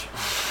wings left.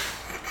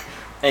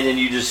 And then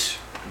you just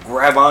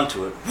grab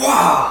onto it.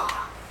 Wow!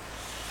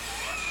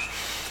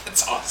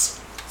 That's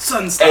awesome.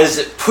 Sunstone. As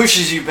it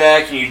pushes you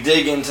back and you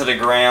dig into the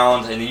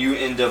ground, and you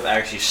end up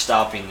actually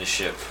stopping the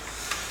ship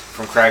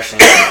from crashing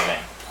into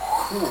anything.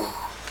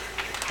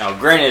 Now,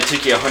 granted, it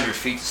took you 100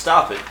 feet to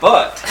stop it,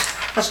 but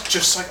It's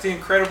just like The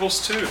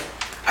Incredibles 2.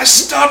 I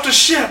stopped a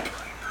ship!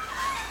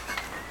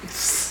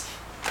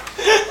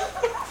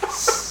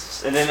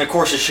 and then of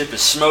course the ship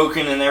is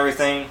smoking and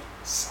everything.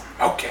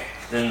 Okay.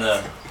 Then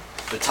the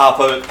top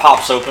of it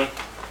pops open,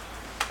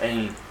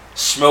 and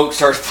smoke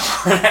starts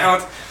pouring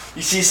out.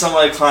 You see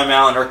somebody climb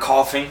out and they're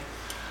coughing,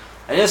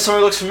 and then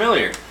somebody looks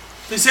familiar.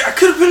 They say, I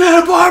could have been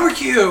at a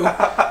barbecue.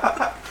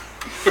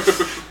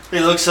 He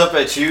looks up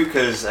at you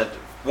because at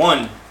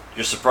one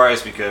you're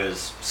surprised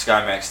because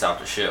Skymax stopped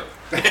the ship.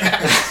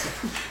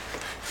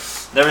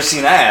 Never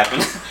seen that happen.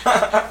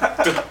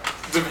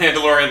 The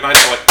Mandalorian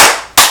Knights are like,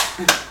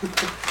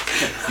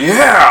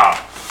 Yeah!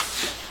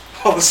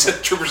 all the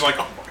Sith troopers are like,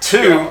 oh my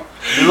Two, god.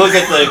 you look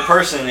at the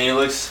person and he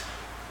looks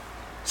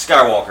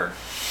Skywalker.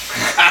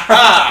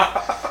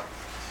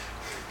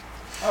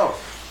 Oh,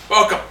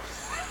 Welcome.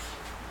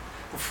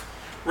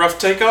 Rough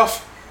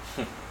takeoff?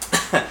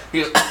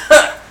 He goes,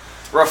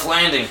 rough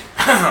landing.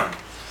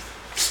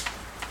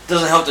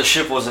 Doesn't help the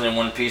ship wasn't in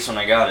one piece when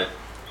I got it.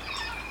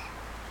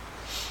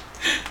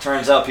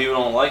 Turns out people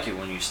don't like it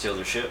when you steal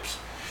their ships.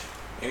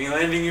 Any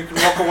landing you can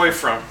walk away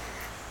from.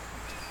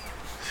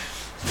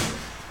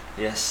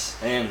 Yes.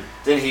 And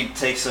then he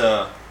takes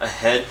a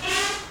head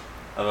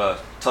of a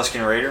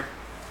Tusken Raider,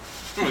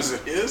 Was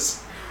it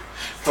his?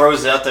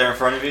 throws it out there in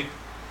front of you,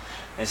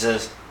 and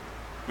says,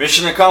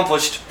 "Mission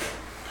accomplished."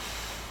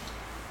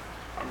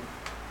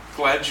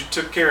 Glad you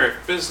took care of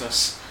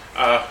business.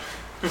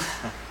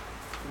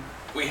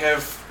 We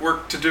have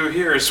work to do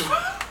here as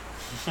well.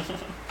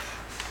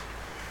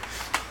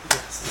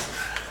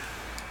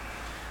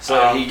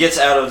 So he gets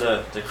out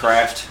of the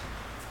craft,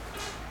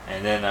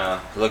 and then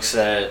looks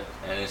at it,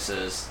 and it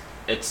says,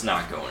 "It's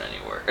not going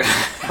anywhere."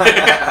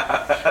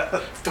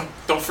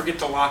 Don't forget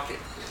to lock it.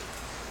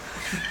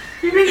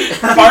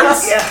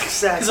 Parts? Yeah,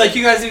 exactly. He's like,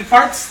 you guys need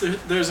parts?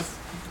 There's a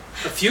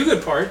few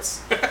good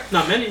parts.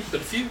 Not many,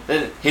 but a few.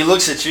 Then he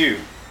looks at you,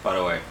 by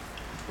the way.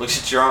 Looks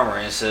at your armor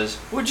and it says,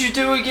 "What'd you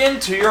do again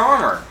to your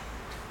armor?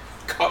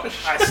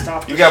 Gosh. I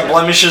stopped. You the got ship.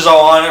 blemishes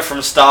all on it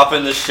from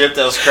stopping the ship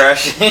that was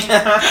crashing."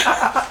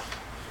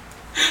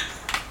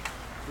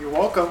 You're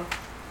welcome.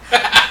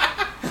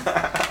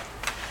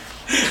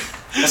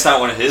 That's not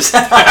one of his.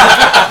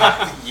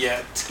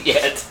 Yet.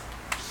 Yet.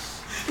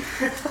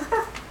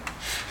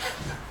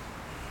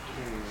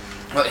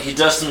 But he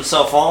dusts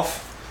himself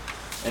off,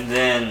 and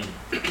then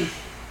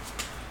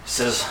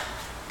says,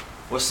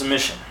 "What's the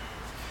mission?"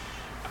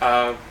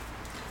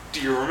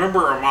 Do you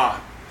remember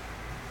Ahmad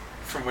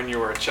from when you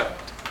were a child?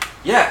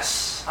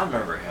 Yes, I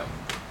remember him.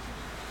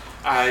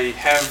 I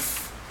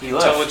have He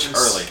left intelligence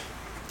early.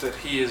 that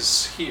he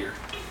is here,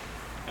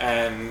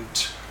 and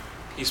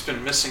he's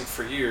been missing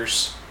for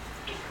years.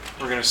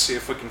 We're gonna see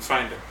if we can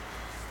find him.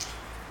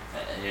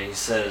 He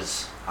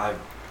says, "I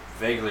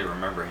vaguely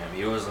remember him.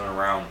 He wasn't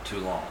around too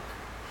long."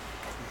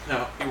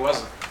 No, he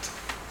wasn't.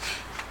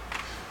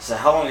 So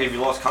how long have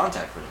you lost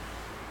contact with him?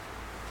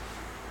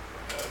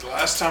 The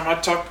last time I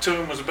talked to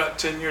him was about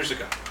 10 years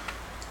ago.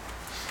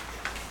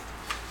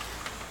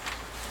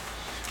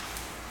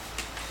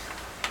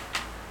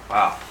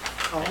 Wow.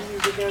 How long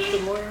have you guys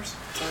been lawyers?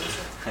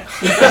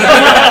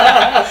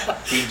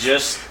 He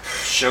just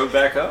showed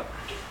back up?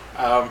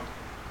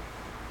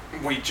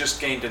 We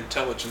just gained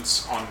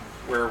intelligence on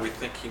where we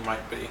think he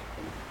might be.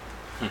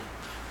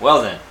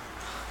 Well then,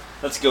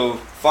 let's go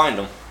find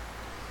him.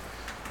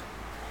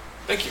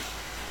 Thank you.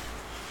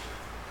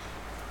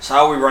 So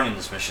how are we running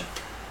this mission?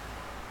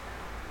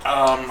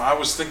 I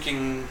was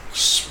thinking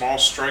small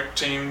strike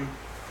team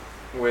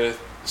with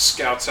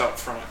scouts out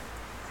front.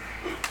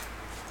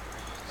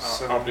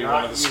 I'll be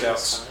one of the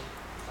scouts.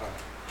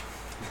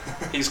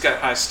 He's got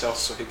high stealth,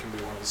 so he can be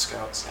one of the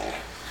scouts.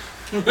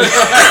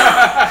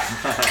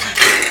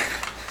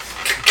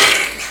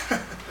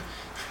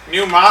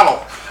 New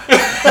model.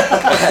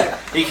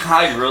 He can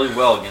hide really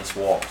well against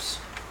walls.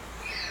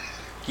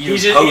 He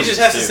just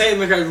has to say it in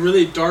like a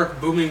really dark,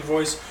 booming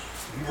voice.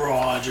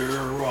 Roger,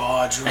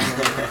 Roger.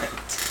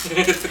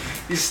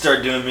 You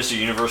start doing Mr.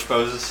 Universe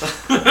poses.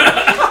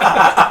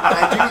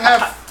 I do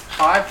have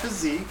high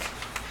physique,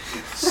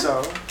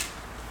 so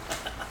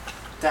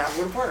that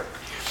would work.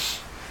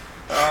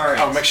 Alright.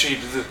 Oh, make sure you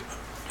do the.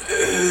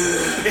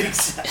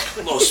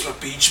 Exactly. Lost my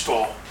beach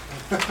ball.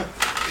 It's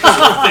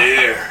over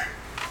there.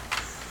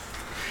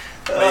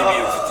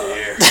 Maybe over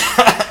there.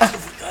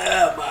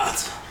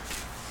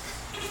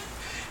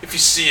 If you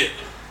see it,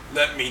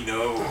 let me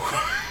know.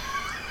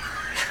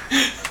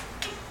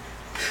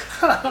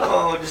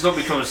 Oh, just don't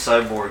become a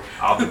cyborg.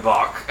 I'll be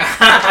back.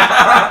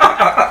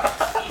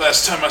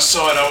 Last time I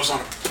saw it, I was on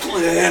a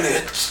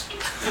planet.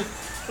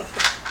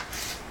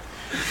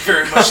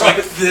 Very much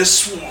like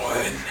this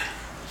one.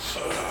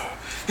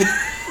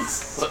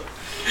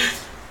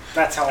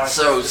 That's how I.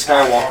 So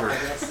Skywalker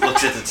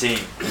looks at the team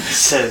and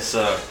says,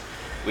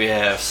 "We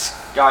have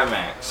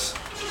Skymax,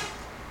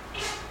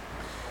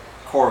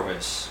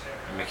 Corvus,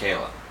 and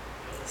Michaela.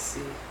 Let's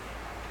see.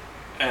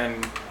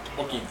 And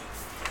Ogini.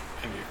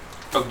 And you.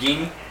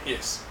 Ogini?"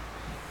 Yes.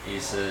 He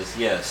says,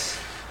 "Yes.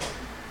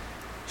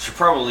 Should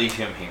probably leave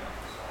him here.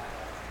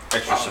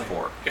 Extra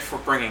support." If we're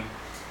bringing...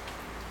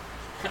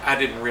 I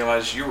didn't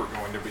realize you were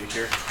going to be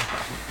here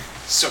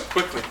so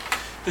quickly.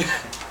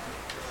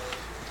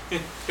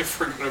 If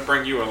we're going to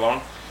bring you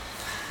along,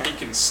 he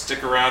can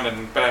stick around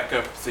and back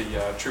up the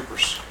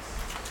troopers.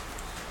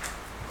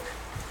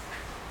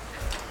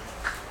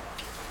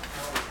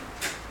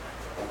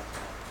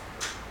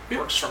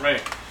 Works for me.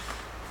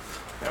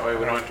 That way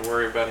we don't have to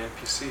worry about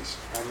NPCs.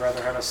 I'd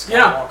rather have a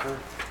Yeah.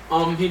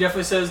 Skywalker. He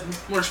definitely says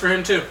works for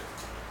him too.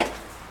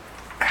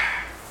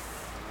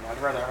 I'd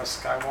rather have a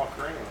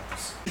Skywalker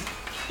anyways.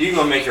 You can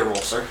go make your roll,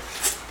 sir.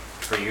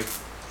 For you.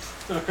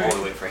 Okay. While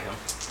we wait for him.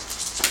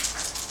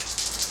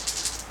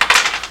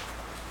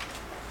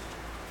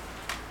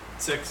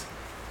 6.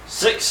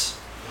 6.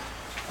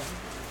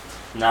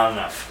 Not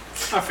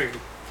enough. I figured.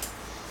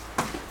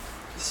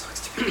 It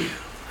sucks to be you.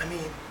 I mean,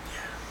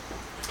 yeah.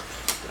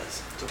 It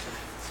does. It's okay.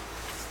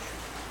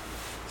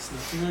 There's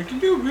nothing I can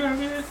do about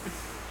it.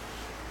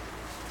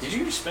 Did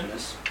you spend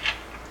this?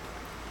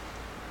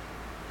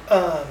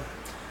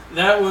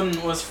 That one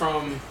was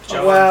from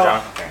John. Well,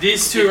 John? Okay.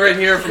 These two right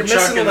here are from You're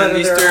Chuck, missing and a then letter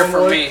these there, two are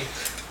from homeboy. me.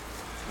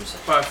 Let me see.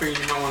 But I figured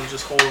you might want to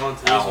just hold on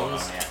to these I'll hold on,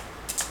 ones. yeah.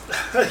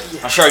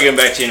 yeah. I'm sure I'll get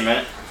back to you in a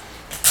minute.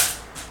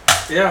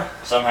 Yeah,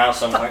 Somehow,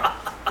 somewhere.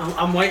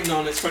 I'm waiting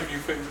on it. It's one of your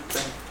favorite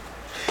thing.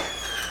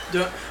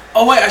 Do it.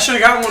 Oh wait, I should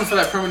have gotten one for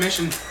that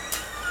premonition.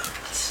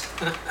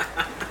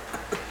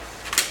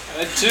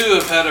 I too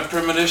have had a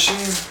premonition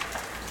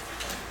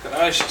that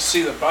I shall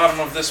see the bottom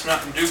of this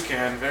Mountain Dew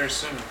can very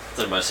soon. I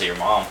was about to say your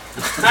mom.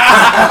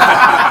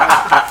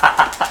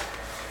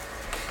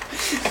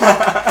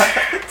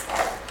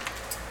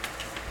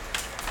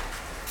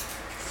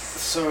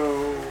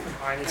 So,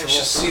 I need to I roll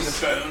shall see the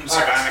first. bones of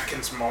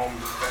Anakin's mom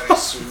very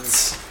soon.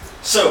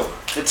 So,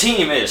 the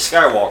team is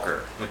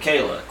Skywalker,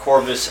 Michaela,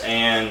 Corvus,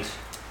 and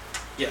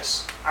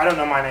Yes. I don't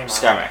know my name.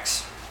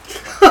 Skymax.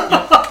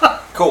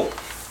 Cool.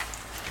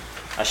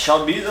 I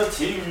shall be the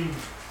team.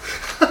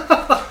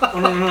 Oh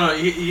no!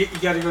 You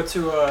got to go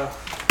to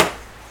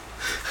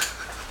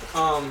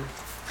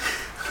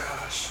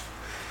gosh,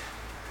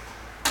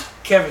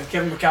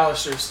 Kevin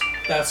McAllister's.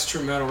 That's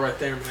true metal right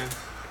there, man.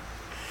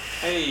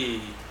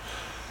 Hey.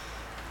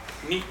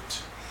 Neat.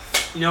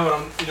 You know what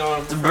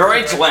I'm. The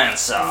Bright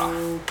Lancer.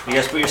 You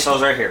guys put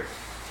yourselves right here.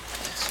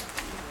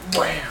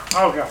 Wham!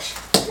 Oh gosh.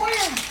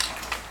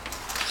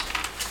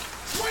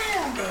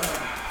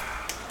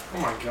 Oh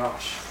my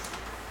gosh.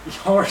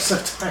 Y'all are so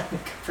tiny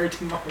compared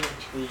to mine.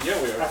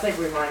 Yeah, we I are. think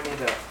we might need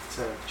to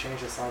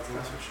change the slides and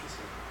message.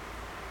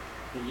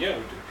 Yeah,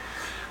 we do.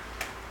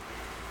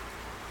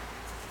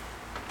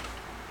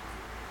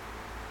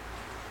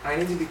 I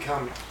need to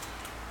become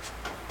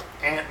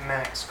Ant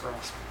Max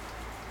Grossman.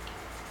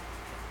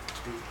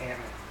 Be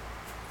Ant-Man.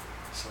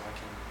 So I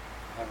can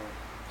have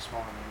a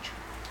smaller miniature.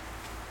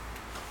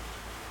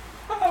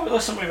 Oh, we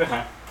left somebody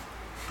behind.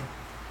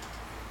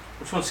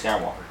 Which one's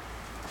Skywalker?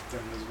 The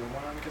invisible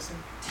one, I'm guessing?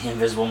 The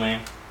Invisible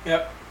Man.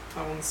 Yep,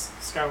 that one's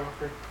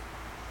Skywalker,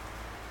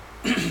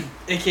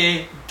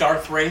 aka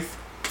Darth Wraith.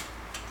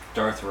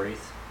 Darth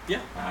Wraith.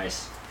 Yeah.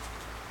 Nice.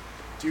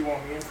 Do you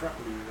want me in front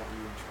or do you want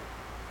you in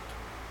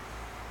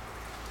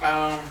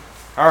front?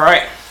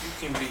 Alright.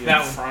 You can be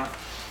That in one. front,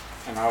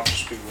 and I'll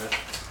just be with.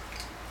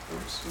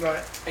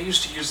 Right. I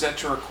used to use that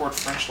to record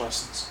French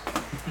lessons,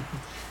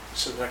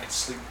 so that I could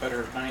sleep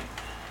better at night.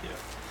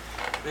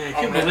 Man, I I'm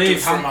can't gonna believe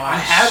do how fromage. I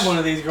had one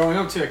of these growing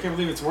up too. I can't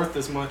believe it's worth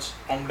this much.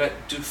 Omelette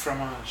du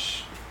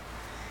fromage.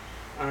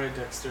 All right,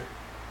 Dexter.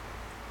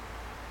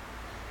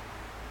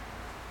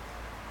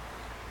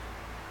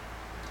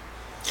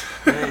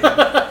 Man.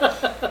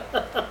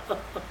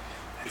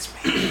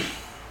 That's me.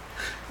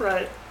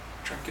 Right.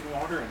 Drinking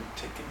water and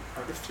taking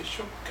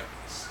artificial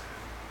gummies.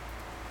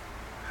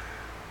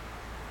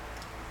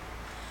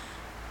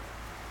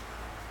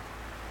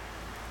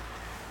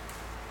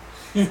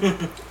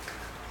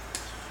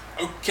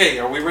 Okay,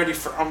 are we ready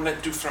for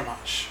omelette du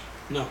fromage?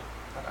 No.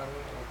 I don't know.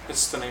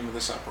 It's the name of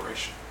this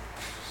operation.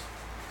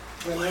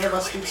 Well, none of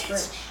us speak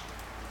French.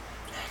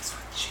 Eggs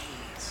with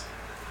cheese.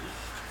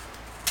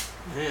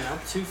 Man,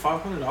 up to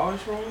 $500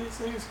 for all these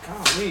things?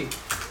 Golly.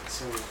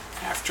 So,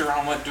 After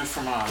omelette du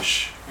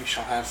fromage, we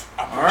shall have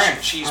All Operation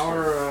right.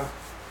 Cheeseburger.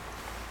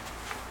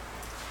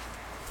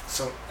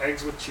 so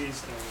eggs with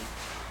cheese and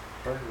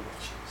burger with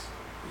cheese.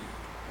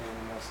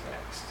 And what's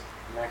next?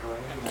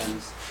 Macaroni And with then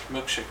cheese.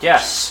 milkshake. with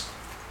Yes.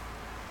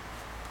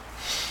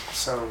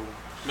 So, cheese.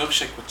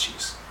 Milkshake with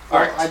cheese.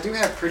 well, Alright. I do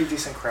have pretty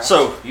decent craft.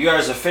 So, you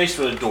guys are faced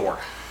with a door.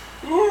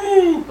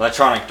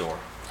 Electronic door.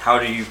 How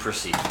do you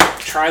proceed?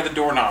 Try the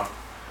doorknob.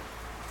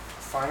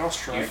 Final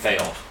strike. You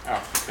failed.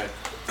 Oh, okay.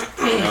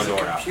 No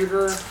doorknob.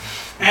 Computer.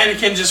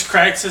 Anakin just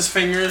cracks his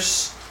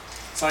fingers.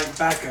 It's like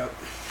backup.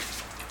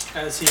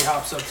 As he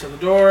hops up to the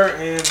door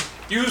and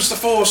Use the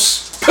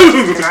force.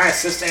 Can I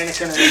assist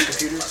Anakin in his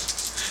computers?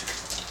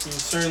 you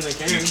certainly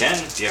can. You can.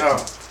 If you, Oh,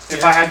 have,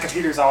 if I had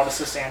computers, I would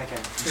assist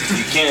Anakin.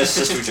 you can't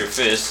assist with your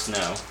fists, no.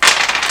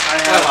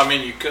 I Well, have I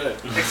mean, you could.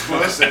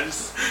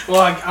 explosives.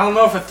 Well, I don't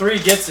know if a 3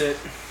 gets it.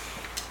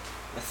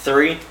 A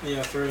 3?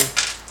 Yeah, 3.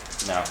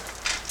 No.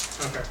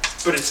 Okay.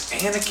 But it's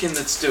Anakin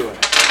that's doing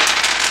it.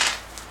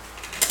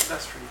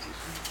 That's pretty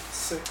decent.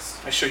 6.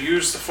 I shall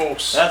use the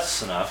force.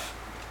 That's enough.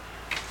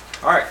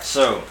 Alright,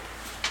 so.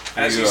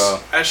 As, You,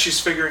 as she's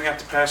figuring out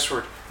the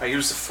password, I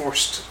use the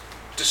force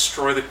to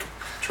destroy the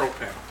control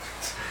panel.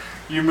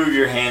 you move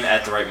your hand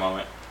at the right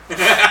moment. Look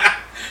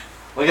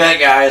at that,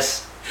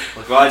 guys.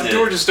 Look what I The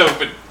door did. just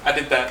opened. I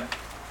did that.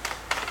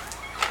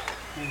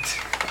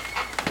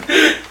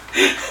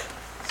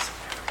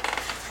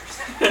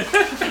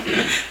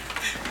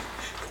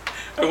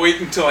 I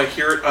wait until I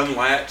hear it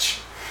unlatch,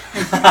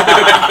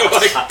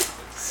 Like,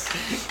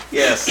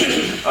 Yes.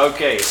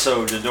 Okay,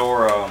 so the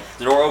door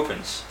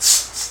opens.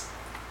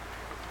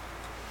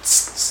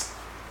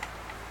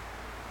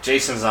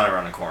 Jason's not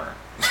around the corner.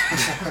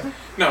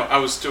 no, I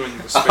was doing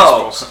the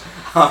Oh. Spaceballs.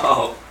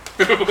 Oh.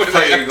 I When thought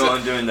I you were have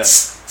going doing that.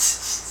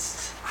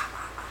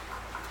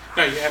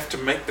 No, you have to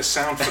make the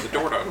sound for the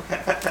door to open.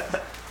 Oh,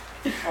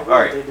 really?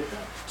 Alright. They did that?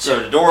 So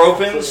the door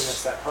Including opens.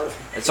 us that part of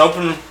it. It's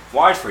open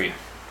wide for you.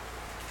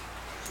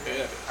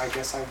 Yeah. I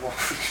guess I won't.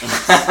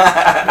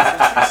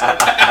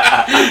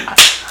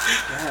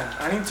 Man,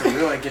 I need to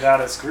really get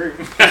out of this group.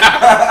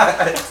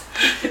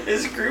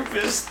 This group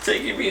is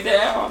taking me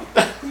down.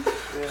 Yeah.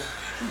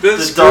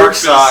 This The dark group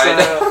side.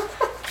 Is,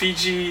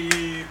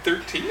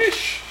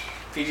 PG-13-ish.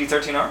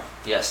 PG-13R?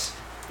 Yes.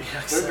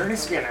 Yeah, There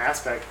needs to be an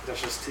aspect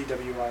that's just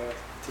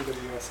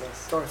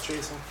TWSS. Darth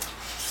Jason.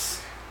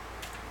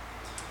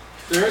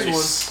 There is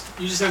Nice.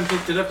 one. You just haven't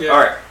picked it up yet. All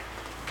right.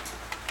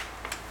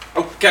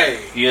 Okay,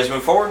 You guys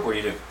move forward. What do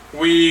you do?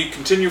 we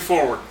continue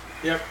forward.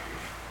 Yep.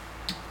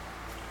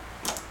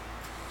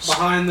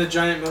 Behind the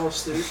giant metal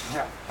suit.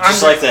 Yeah.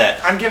 Just like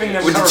that. I'm giving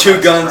them With the cover two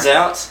by guns surprise.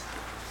 out.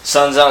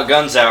 Sun's out,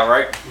 guns out,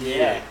 right?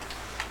 Yeah.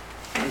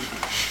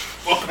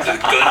 Welcome to the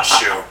gun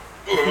show.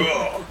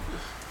 Ugh.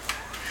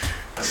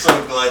 I'm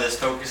so glad that's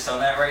focused on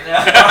that right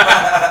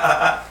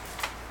now.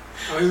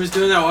 Oh, he was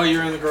doing that while you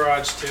were in the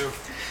garage too.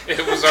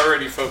 It was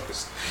already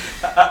focused.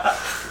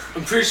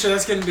 I'm pretty sure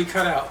that's going to be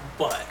cut out,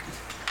 but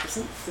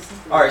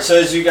Alright, so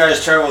as you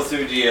guys travel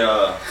through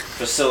the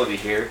facility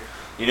here,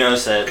 you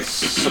notice that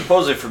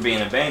supposedly for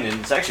being abandoned,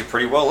 it's actually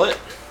pretty well lit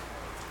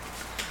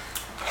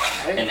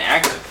and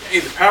active. Hey,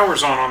 the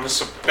power's on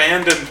this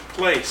abandoned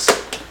place.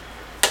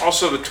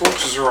 Also, the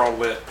torches are all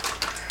lit.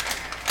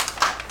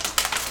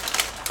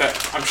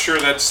 I'm sure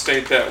that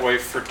stayed that way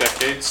for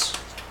decades.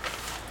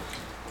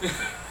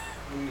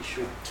 We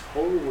should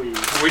totally.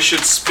 We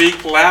should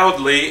speak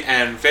loudly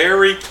and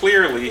very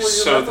clearly Well,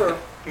 so remember-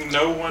 that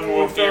no one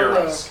will hear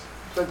us.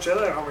 the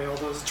Jedi Army, all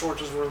those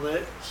torches were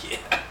lit.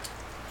 Yeah.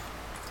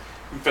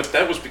 But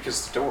that was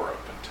because the door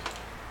opened.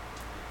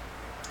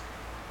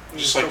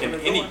 Just like in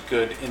any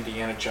good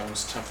Indiana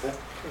Jones temple.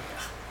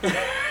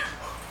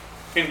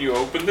 And you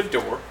open the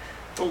door,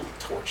 the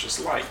torch is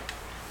light.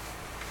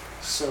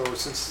 So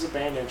since it's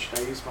abandoned, should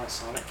I use my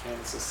sonic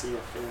cannons to see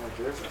if anyone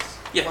hears us?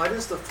 Yeah. Why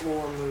does the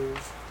floor move,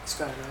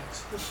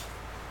 Skymax?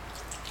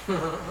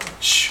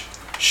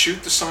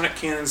 Shoot the sonic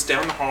cannons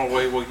down the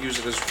hallway, we'll use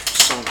it as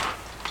sonar.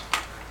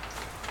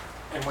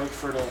 And wait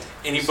for the.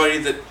 Anybody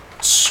that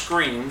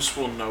screams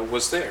will know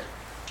was there.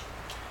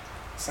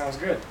 Sounds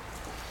good.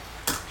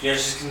 You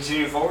guys just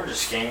continue forward,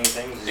 just scanning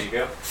things as you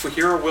go. If we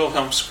hear a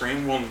Wilhelm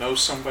scream, we'll know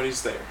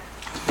somebody's there.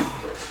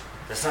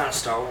 That's not in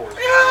Star Wars.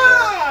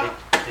 Yeah!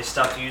 They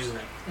stopped using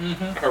it.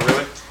 Mm-hmm. Oh,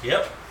 really?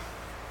 Yep.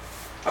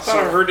 I thought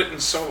I heard it in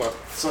Solo.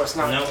 So it's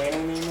not Nope.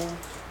 canon anymore?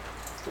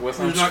 The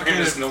Wilhelm It's not scream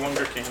is no canon.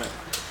 longer canon.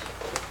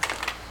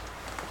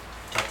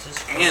 That's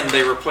his And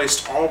they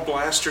replaced all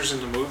blasters in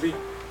the movie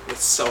with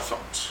cell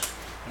phones.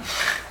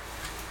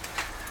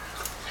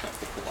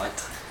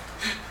 What?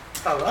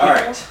 Hello.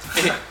 Alright.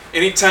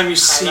 Anytime you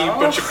see a Hello?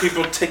 bunch of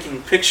people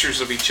taking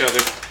pictures of each other,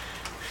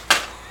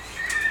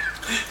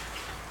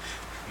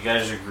 You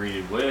guys are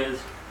greeted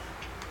with.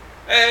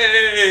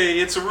 hey,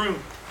 it's a room.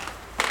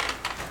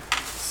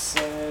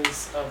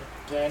 Says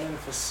abandoned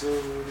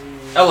facility.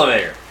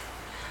 Elevator.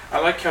 I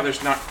like how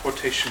there's not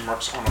quotation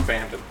marks on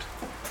abandoned.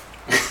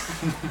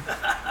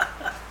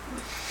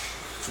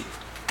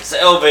 It's the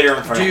elevator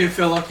in front Do of you you.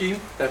 feel lucky?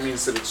 That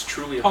means that it's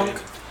truly Punk.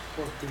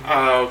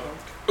 abandoned.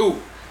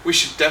 Ooh, we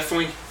should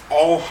definitely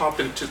all hop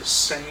into the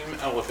same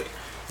elevator.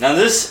 Now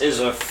this is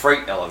a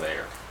freight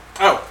elevator.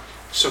 Oh,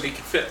 so he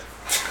can fit.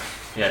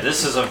 Yeah,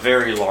 this is a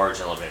very large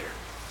elevator.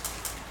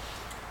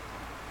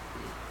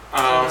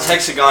 It's Um,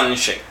 hexagon in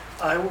shape.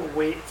 I will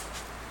wait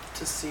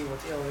to see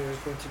what the elevator is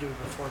going to do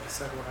before I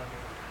decide what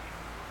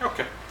I'm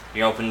okay,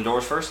 You open the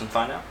doors first and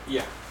find out.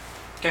 yeah.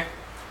 Okay.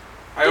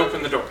 I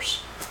open the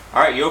doors.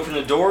 Alright, you open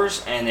the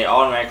doors and they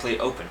automatically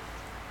open.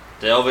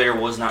 The elevator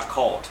was not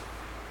called.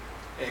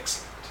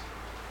 Excellent.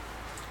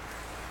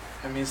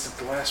 That means that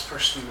the last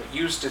person that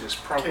used it is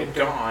probably Okay,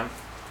 done. gone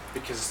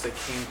because they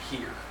came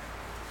here.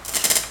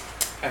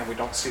 And we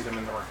don't see them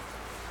in the room.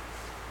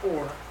 doing.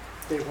 Or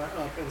they went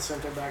up and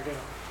sent it back down.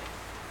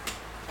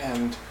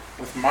 And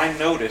with my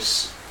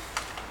notice,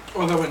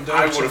 Or they went down.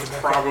 I and would sent have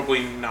it back up.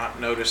 probably not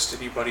noticed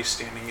anybody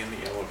standing in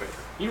the elevator.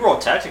 You roll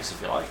tactics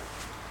if you like.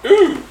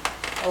 Ooh,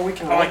 Oh, we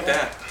can. I roll like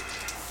that.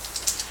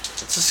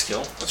 It's a skill.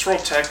 Let's roll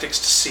tactics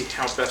to see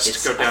how best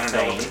It's to go down a an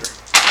thing. elevator.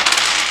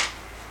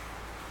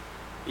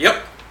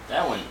 Yep,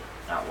 That one,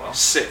 not well.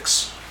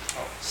 6.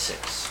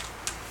 6.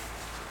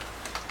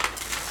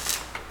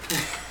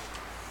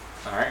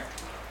 Alright.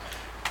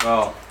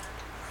 Well,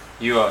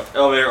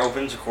 elevator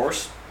opens, of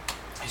course.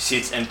 You see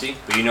it's empty,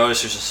 but you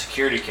notice there's a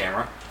security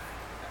camera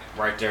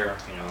right there,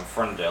 in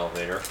front of the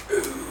elevator.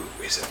 Ooh,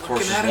 is it Of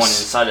course, looking there's at one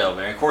us? inside the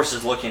elevator. Of course,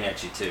 it's looking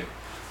at you too.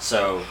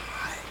 So,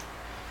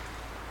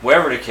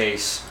 whatever the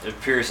case, it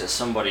appears that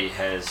somebody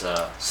has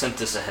sent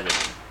this ahead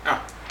of you.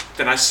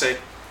 Then I say,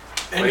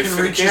 Wait for Anakin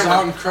the reaches camera.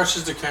 out and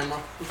crushes the camera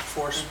with the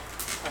force.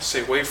 I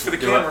say wave for the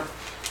Do camera.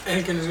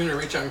 Anakin is gonna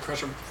reach out and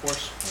crush it with the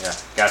force. Yeah,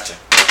 gotcha.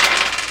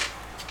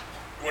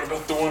 What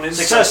about the one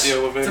inside Success. the It's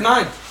elevator? a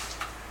 9.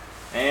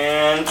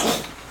 And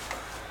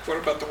What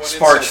about the one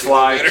sparks inside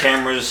fly, the elevator?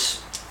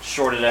 cameras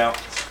shorted out.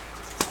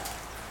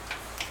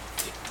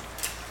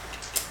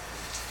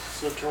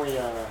 So can we,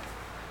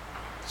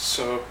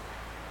 So,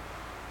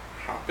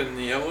 hop in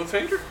the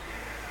elevator?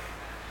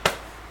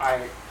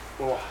 I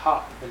will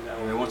hop in the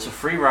Everybody elevator. wants a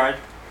free ride.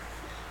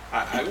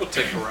 I will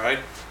take a ride.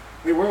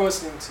 We were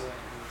listening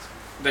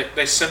to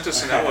They sent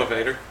us an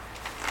elevator.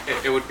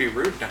 It would be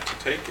rude not to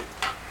take it.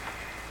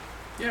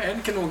 Yeah,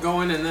 Anakin will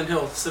go in and then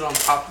he'll sit on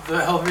top of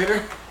the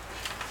elevator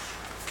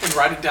and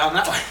ride it down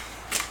that way.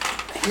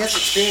 He has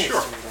experience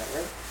Sure. doing that,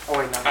 right? Oh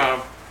wait,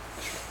 not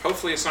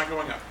Hopefully it's not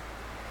going up.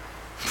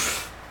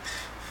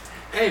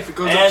 Hey, if it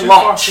goes And up too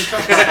launch.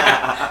 far, she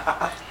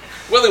comes.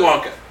 Willy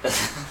Wonka.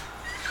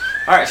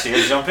 Alright, so you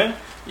guys jump in?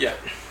 Yeah,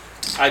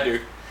 I do.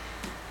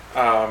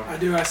 I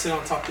do. I sit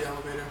on top of the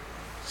elevator.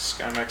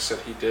 Skymax said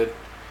he did.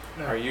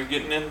 No. Are you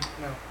getting in?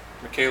 No.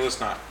 Michaela's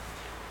not.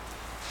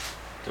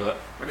 Do it.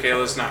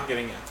 Michaela's not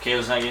getting in.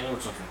 Caleb's not getting it?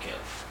 Which one's from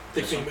Caleb?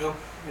 Big This one? female.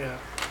 Yeah. Okay,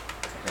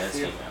 that's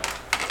Yeah. female.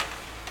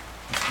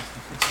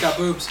 It's got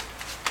boobs.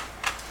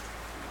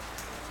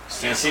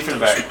 Stand see from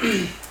the back.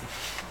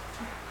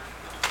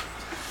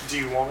 Do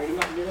you want me to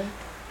not get in?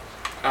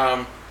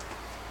 I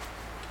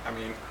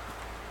mean,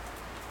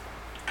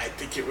 I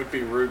think it would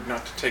be rude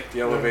not to take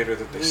the elevator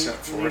that they sent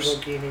for us.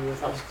 Ogini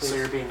with Oh, so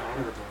you're being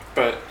honorable.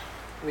 But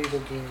Leave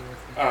Ogini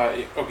with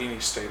me.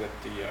 Ogini stayed at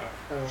the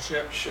Oh,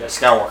 shit. Yeah, ship.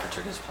 Skywalker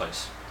took his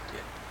place.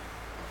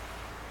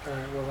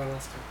 Alright, well, then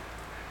let's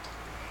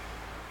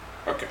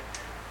go. Okay.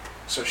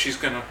 So she's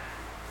gonna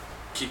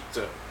keep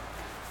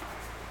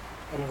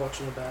I'm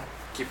watching the back.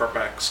 keep our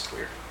backs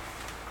clear.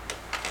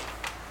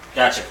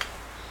 Gotcha.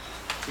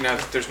 Now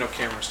that there's no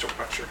cameras to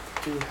watch her.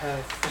 Do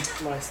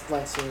have my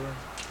lightsaber.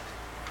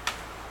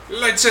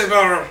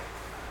 Lightsaber!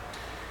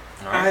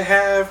 I Alright.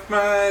 have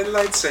my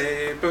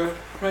lightsaber,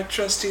 my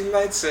trusty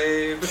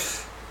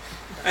lightsaber.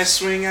 I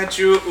swing at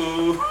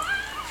you.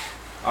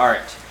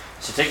 Alright.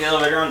 So take the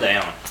elevator on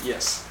down.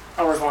 Yes.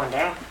 Oh, we're going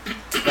down?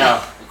 Now,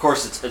 of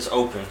course, it's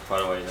open, by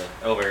the way. The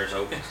elevator's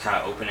open. It's kind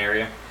of open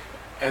area.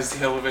 As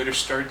the elevator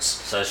starts,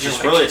 So it's You're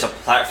just like, really, it's a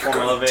platform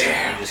 "You're going elevator.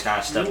 down." You just kind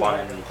of step on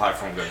it and the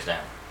platform goes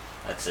down.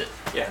 That's it.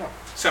 yeah,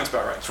 sounds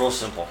about right. It's real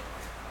simple.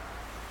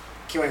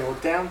 Can we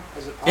look down?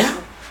 Is it Yeah.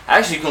 possible?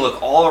 Actually, you can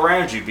look all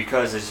around you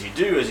because as you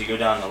go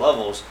down the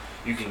levels,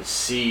 you can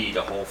see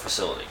the whole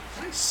facility.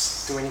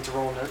 Nice. Do we need to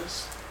roll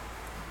notice?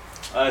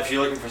 If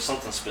you're looking for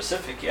something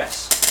specific,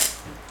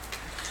 yes.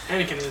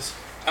 Anakin is.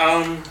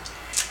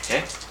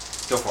 Okay,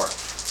 go for it.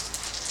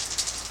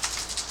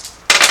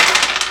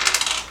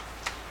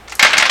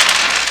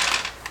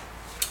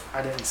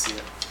 I didn't see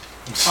it.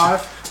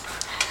 5.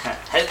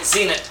 Hadn't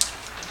seen it.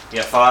 You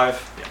got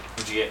 5. Yeah.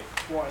 What'd you get?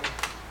 1.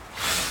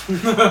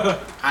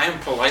 I am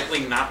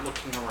politely not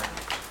looking around.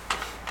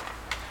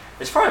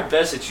 It's probably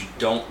best that you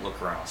don't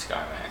look around,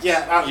 Skymax.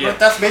 Yeah, Yeah.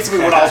 that's basically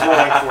what I was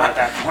rolling for at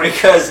that point.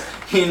 Because,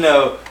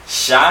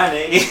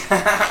 shiny.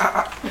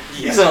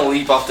 He's gonna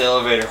leap off the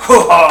elevator.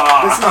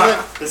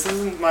 This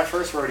isn't my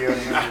first rodeo in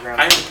the underground.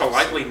 I am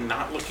politely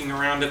not looking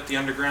around at the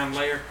underground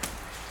layer.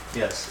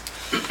 Yes.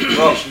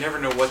 Well, you never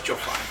know what you'll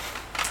find.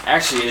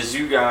 Actually, as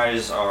you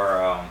guys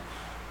are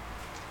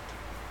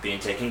being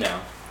taken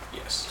down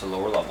Yes. to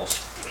lower levels,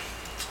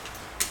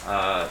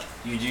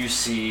 you do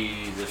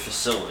see the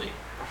facility,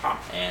 Uh-huh.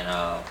 and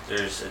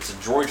it's a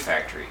droid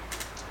factory.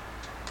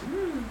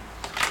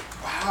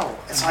 Wow,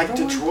 it's like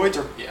the droids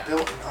are Yeah.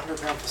 built in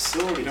underground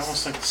facilities. It's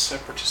almost like the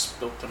Separatists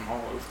built them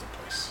all over the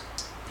place.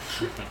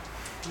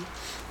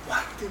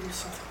 Why would they do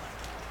something like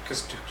that?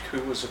 Because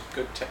Dooku was a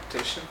good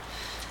tactician.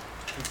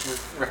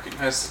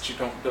 Recognize that you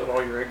don't build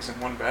all your eggs in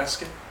one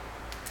basket.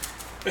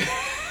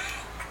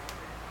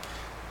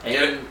 And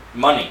Get it?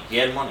 money. He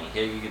had money.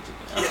 Yeah, you get to.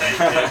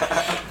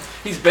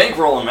 He's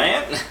bankrolling,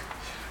 man.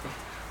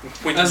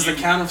 When As you,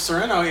 the Count of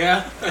Sereno,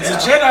 yeah. As Yeah. a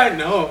Jedi,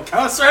 no.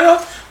 Count of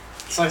Sereno?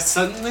 It's like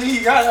suddenly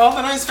you got all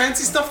the nice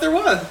fancy stuff there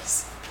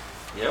was.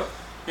 Yep.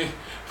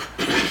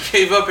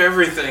 gave up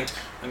everything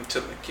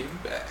until it came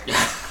back.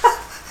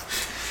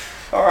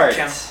 All right.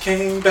 Count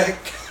came back.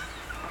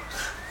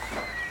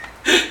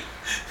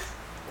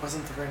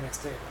 Wasn't the very next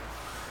day.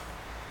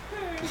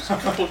 A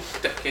couple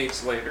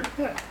decades later,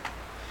 Yeah.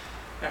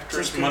 after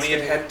his Just money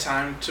had gonna had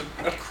time to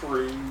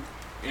accrue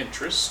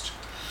interest.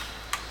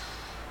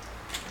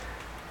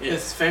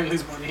 His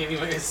family's money,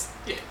 anyways.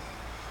 Yeah.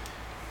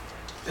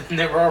 And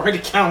they were already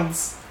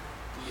counts.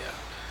 Yeah.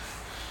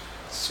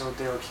 So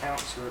they were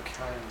counts who were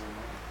counting their money.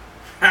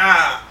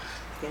 Ha!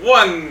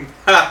 1!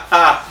 Ha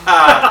ha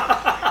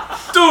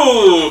ha!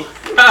 2!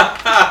 Ha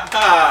ha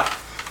ha!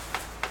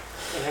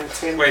 And then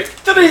Tim. Wait,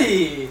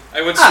 3!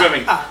 I went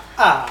swimming.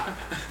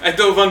 I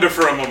dove under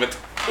for a moment.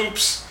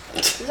 Oops.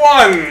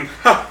 1!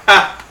 Ha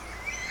ha!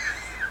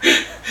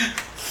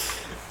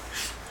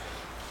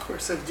 Of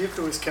course, if Duke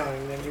was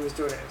counting, then he was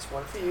doing it. It's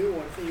one for you,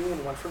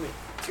 and one for me.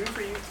 2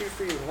 for you, 3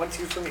 for you, 1,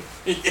 2 for me.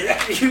 Yeah.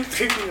 3 for you,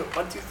 3 for you,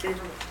 1, 2, 3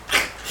 for me.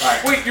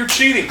 Alright. Wait, you're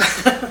cheating.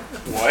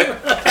 What?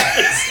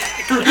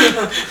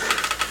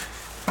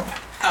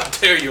 How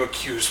dare you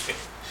accuse me?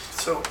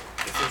 So,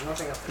 if there's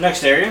nothing up there,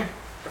 Next area.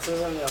 if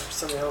there's nothing up,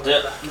 send the The,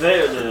 elevator back.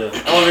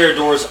 the elevator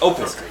doors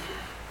open, That's right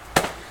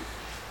here.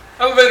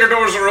 Elevator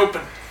doors are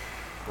open.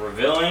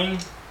 revealing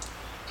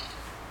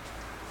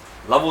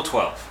level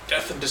 12.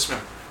 Death and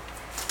dismemberment.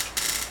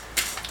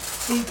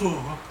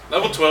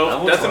 Level 12,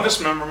 Level death 12. and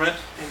dismemberment.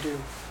 And do.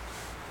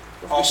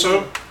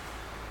 Also,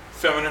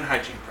 feminine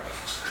hygiene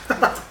products.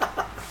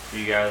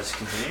 You guys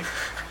continue?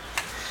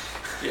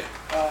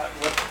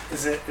 What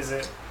is it? Is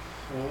it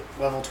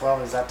level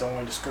 12? Is that the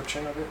only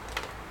description of it?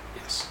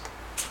 Yes.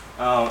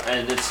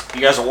 And it's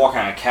you guys are walking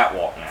on a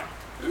catwalk now,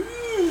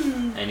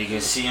 and you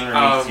can see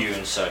underneath you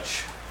and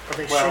such. Are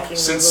they Well, shaking their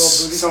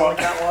since- little booties so- on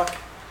the catwalk?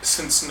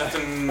 Since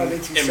nothing Are they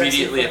too sexy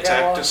immediately for the attacked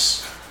catwalk?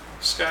 us,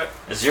 Scott.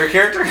 Is your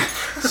character?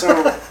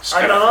 So,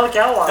 Scott, I'm not on the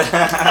catwalk.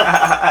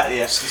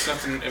 Yes. Since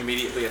nothing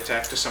immediately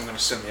attacked us, I'm going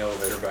to send the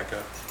elevator back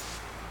up.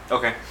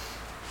 Okay.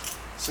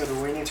 So do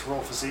we need to roll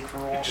physique for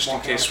roll? Just in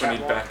walking on case the we need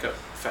catwalk? backup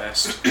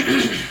fast.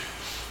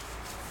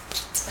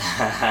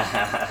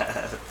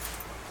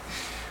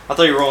 I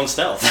thought you were rolling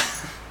stealth.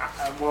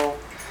 Well,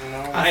 no.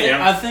 I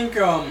am. I think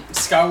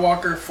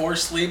Skywalker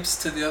force leaps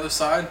to the other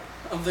side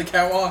of the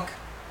catwalk.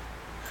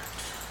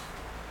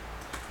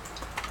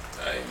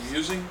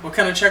 Using What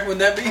kind of check would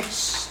that be?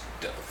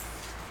 stealth.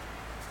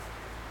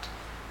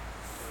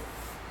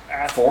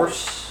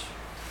 Force?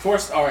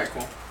 Force. All right,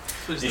 cool.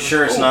 Please You do.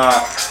 sure it's Ooh. not?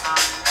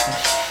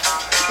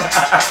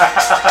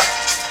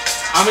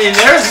 I mean,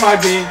 theirs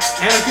might be.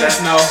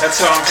 Anakin's no. That's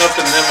how I'm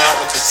helping them out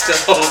with the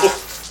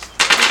stealth.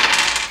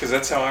 Because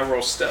that's how I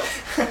roll stealth.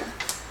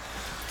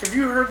 Have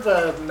you heard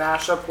the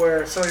mashup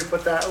where somebody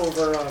put that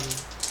over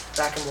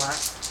Back in Black?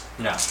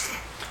 No. It's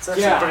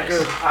actually Yeah. pretty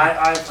good.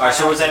 Alright,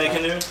 so what's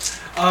Anakin doing?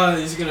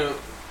 He's gonna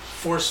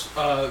force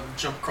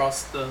jump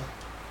across the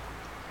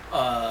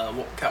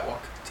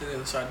catwalk to the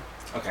other side.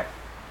 Okay.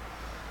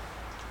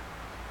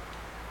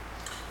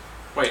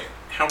 Wait,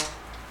 how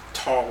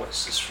tall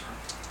is this room?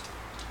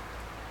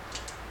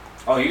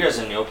 Oh, you guys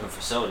are in the open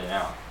facility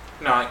now.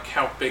 No, like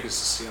how big is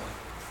the ceiling?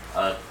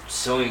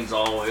 Ceiling's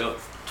all the way up,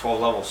 12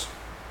 levels.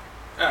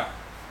 Oh.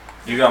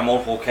 You got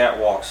multiple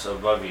catwalks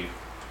above you.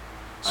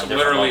 So On different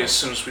literally levels. as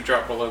soon as we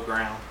drop below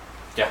ground.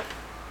 Yeah.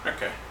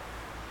 Okay.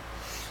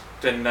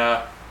 Then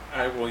I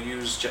will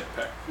use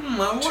jetpack. I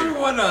wonder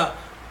what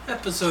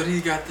episode he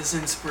got this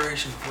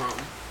inspiration from.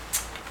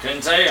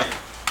 Couldn't tell you.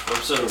 What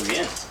episode are we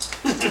in?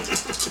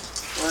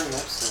 We're in an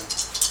episode.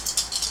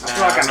 I Nah,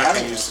 feel like I'm I'm not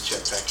having gonna use the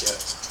jetpack yet.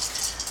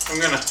 I'm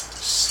gonna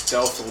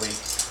stealthily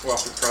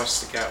walk across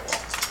the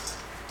catwalk.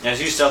 As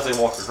you stealthily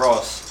walk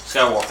across,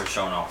 Skywalker's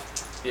showing off.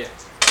 Yeah.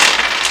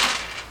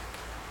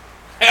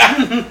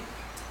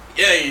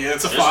 Yeah, he is.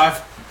 It's a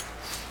 5.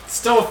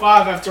 Still a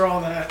 5 after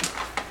all that.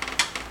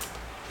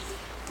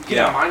 You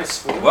get a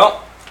 -4.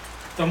 Well,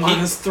 The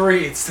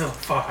 -3, it's still a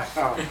 5.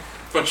 Oh.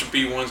 Bunch of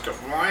B1s go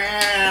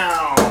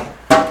wow.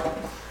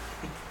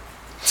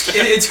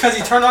 It's because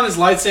he turned on his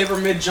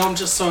lightsaber mid-jump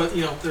just so,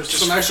 there's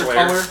Just some extra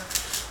flare. color,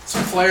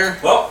 some flare.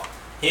 well,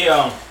 he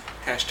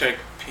Hashtag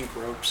pink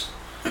ropes.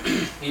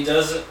 he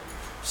does it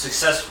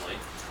successfully.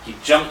 He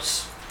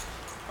jumps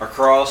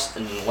across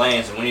and then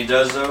lands, and when he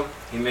does though,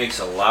 he makes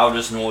the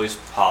loudest noise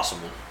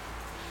possible.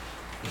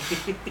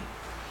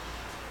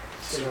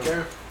 So, Take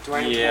care. do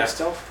I need to Yeah. roll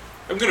stealth?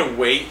 I'm gonna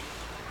wait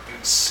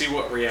and see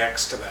what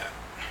reacts to that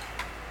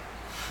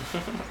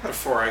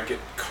before I get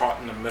caught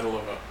in the middle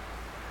of a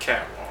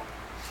catwalk.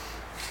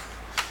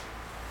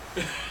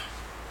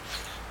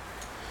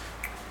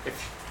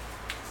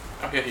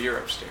 Oh yeah, you're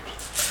upstairs.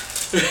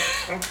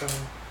 Okay.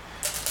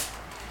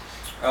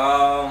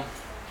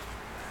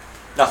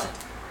 Nothing.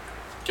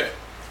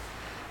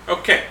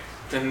 Okay,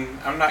 then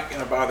I'm not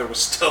gonna bother with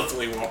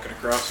stealthily walking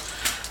across.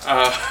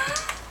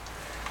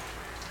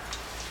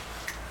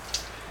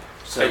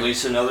 So at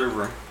least another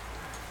room.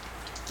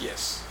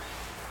 Yes.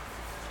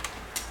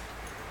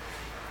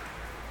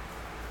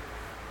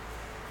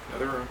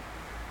 Another room.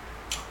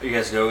 You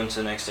guys go into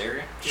the next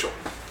area? Sure.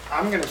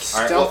 I'm gonna what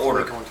stealthily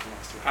order? go into the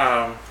next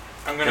one.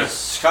 I'm gonna. Because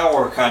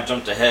Skywalker kind of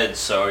jumped ahead,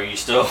 so are you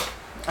still?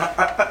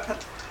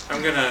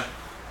 I'm gonna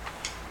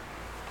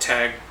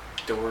tag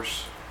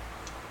doors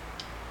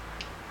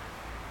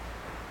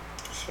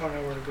So I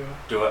know where to go.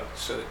 Do it.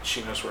 so that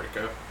she knows where to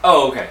go.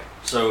 Oh, okay.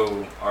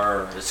 So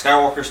is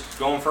Skywalker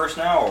going first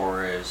now,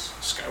 or is?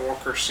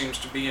 Skywalker seems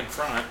to be in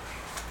front.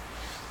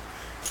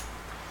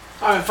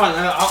 Alright, fine.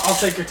 I'll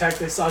take your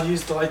tactics. I'll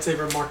use the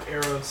lightsaber and mark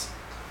arrows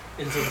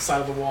into the side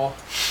of the wall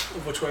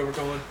of which way we're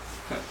going.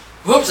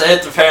 Whoops! I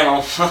hit the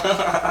panel.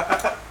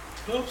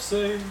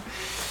 Oopsie.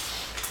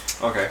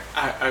 Okay.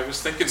 I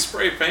was thinking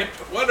spray paint,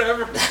 but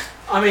whatever.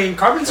 I mean,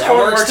 carbon That score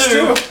works works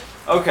too. too.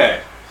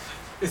 Okay.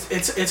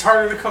 It's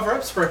harder to cover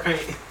up spray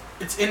paint.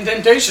 It's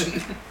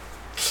indentation.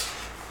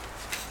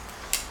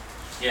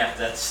 Yeah,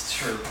 that's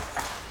true.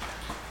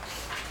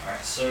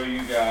 Alright, so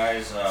you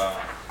guys,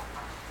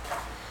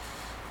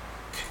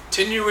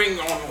 Continuing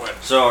onward.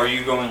 So are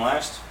you going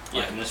last?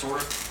 Like Yeah. in this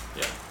order?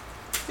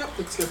 Yep,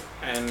 looks good.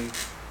 And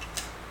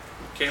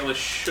Kayla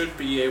should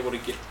be able to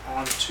get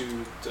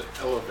onto the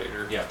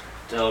elevator. Yeah.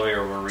 The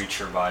elevator will reach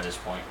her by this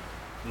point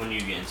when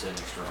you get into the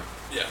next room.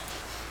 Yeah.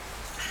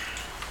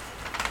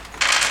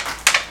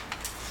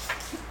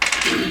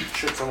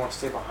 Should someone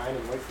stay behind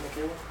and wait for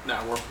Michaela?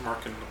 Now we're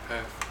marking the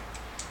path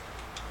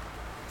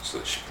so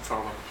that she can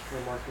follow.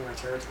 You're marking our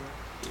territory?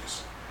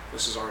 Yes.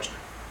 This is ours now.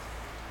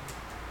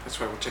 That's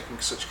why we're taking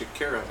such good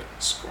care of it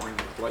and scoring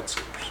it with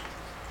lightsabers.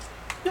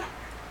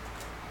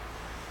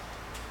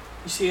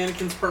 You see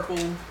Anakin's purple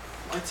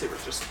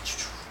lightsaber just.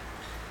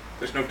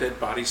 There's no dead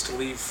bodies to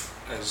leave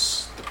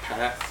as the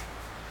path.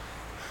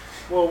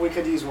 Well, we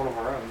could use one of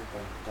our own,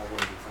 but that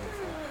wouldn't be funny.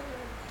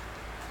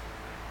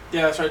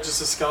 Yeah, that's right,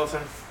 just a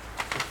skeleton.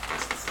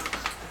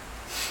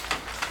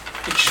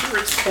 Make sure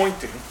it's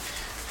pointing.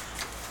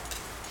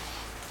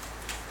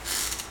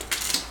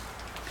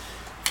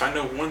 If I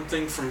know one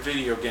thing from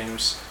video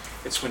games,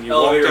 it's when you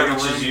Elevator walk down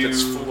a reaches room you.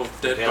 that's full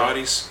of dead Okay.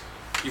 bodies,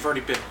 you've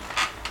already been.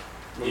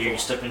 You can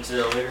step into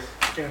the elevator.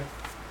 Yeah.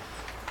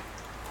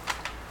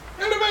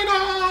 Elevator!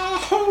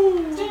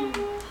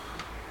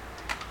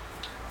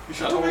 You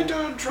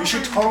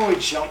should totally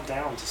jump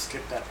down to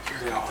skip that. You're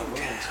going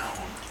down.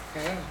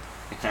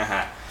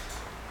 Yeah.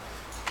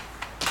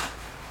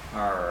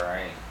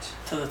 Alright.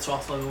 To the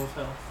 12th level of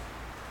hell.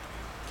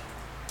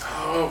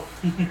 Oh,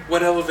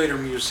 what elevator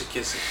music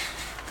is it?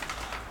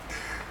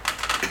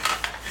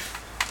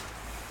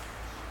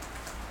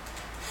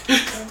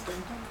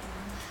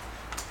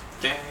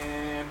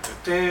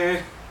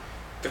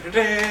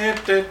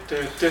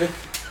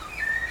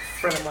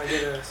 Friend of mine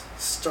did a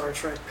Star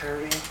Trek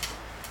parody,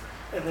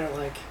 and they're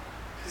like,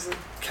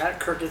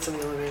 Kirk gets in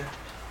the elevator.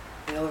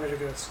 The elevator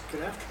goes,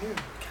 "Good afternoon,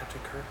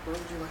 Captain Kirk. Where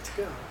would you like to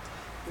go?"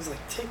 He's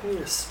like, "Take me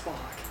to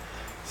Spock."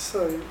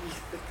 So you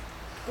think,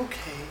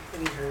 okay,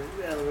 and you hear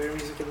the elevator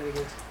music, and then it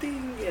goes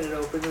ding, and it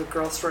opens. And the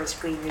girl starts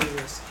screaming, and he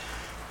goes,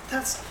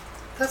 "That's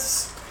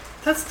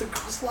the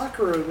girls'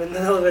 locker room." And the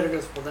elevator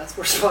goes, "Well, that's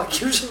where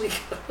Spock usually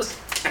goes."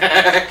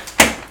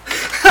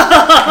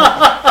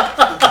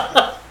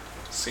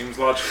 Seems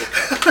logical.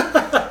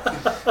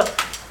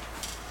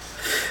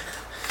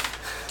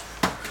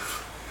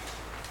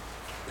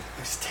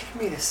 He's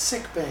taking me to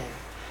sick bay.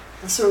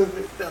 And so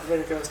the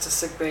elevator goes to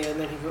sick bay, and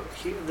then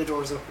the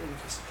doors open, and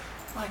he goes,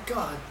 my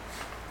God,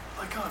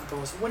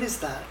 Bose, what is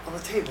that on the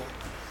table?"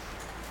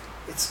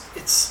 It's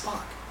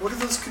Spock. What are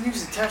those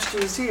canoes attached to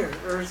his ear?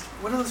 Or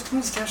what are those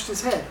canoes attached to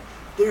his head?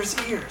 There's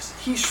ears.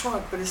 He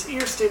shrunk, but his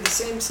ears stayed the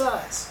same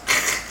size.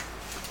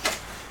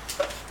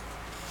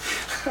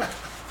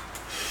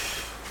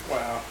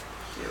 Wow.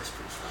 Yeah, it's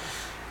pretty funny.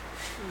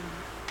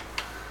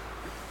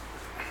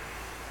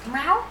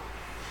 Meow.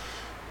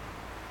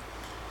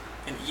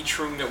 In each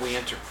room that we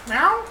enter.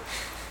 Meow.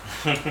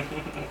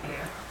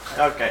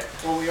 Okay.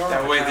 Well, we are.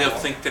 That on way the they'll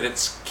catwalk. think that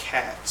it's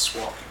cats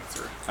walking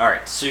through.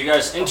 Alright, so you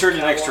guys enter the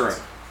next room.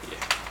 Yeah.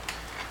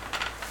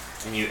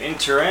 And you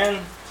enter in,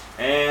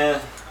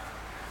 and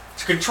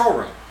it's a control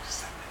room.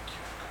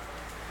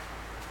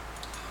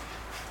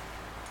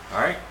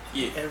 Alright?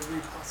 Yeah. Every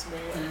possible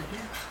way.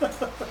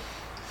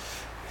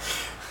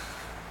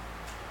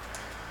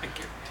 I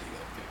guarantee you I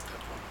picked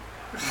up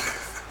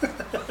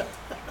one.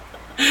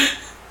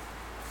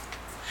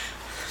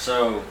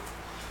 So,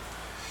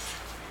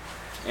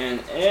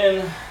 and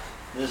in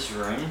this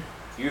room,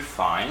 you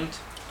find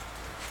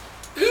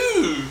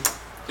Ooh!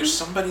 There's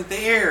somebody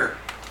there.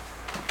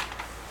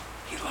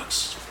 He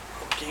looks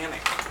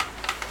organic.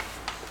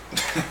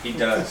 he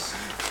does.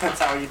 That's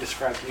how you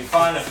describe You you.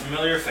 find a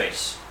familiar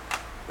face.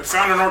 We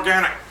found an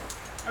organic.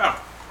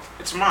 Oh,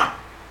 it's Amon.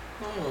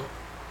 Oh.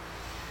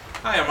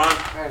 Hi, Amon.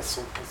 It's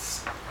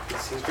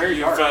very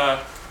You've dark.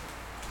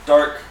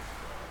 Dark.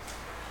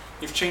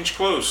 you've changed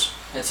clothes.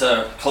 It's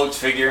a cloaked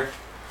figure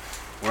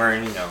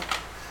wearing,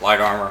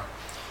 light armor.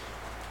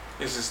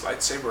 Is his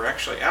lightsaber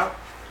actually out?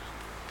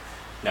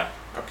 No.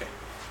 Okay.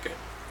 Good.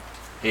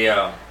 He,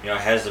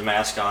 has the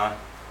mask on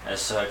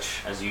as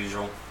such, as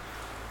usual.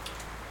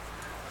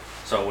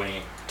 So when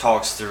he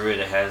talks through it,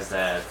 it has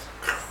that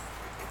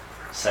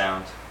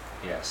sound.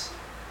 Yes.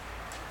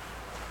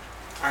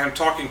 I am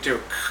talking to.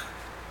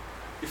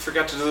 You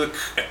forgot to do the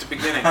at the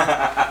beginning.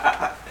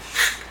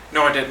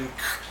 No, I didn't.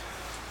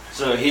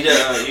 So he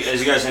does. As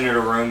you guys enter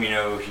the room, he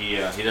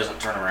doesn't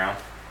turn around.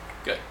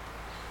 Good.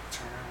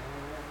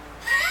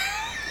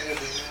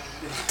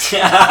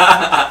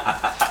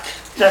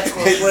 That's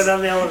what went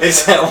on the elevator.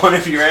 Is that one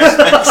of your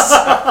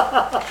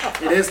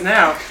aspects? It is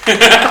now.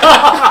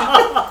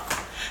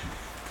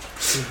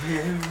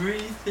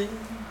 Everything.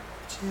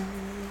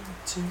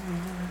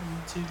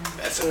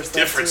 That's There's a that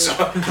different too.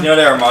 song. You know what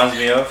that reminds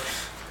me of?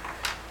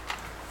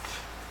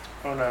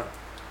 Oh no.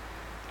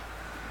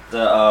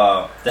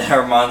 That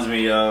reminds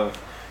me of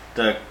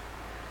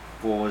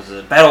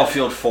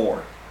Battlefield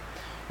 4.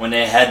 When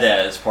they had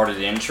that as part of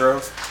the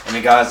intro, and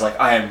the guy's like,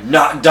 "I am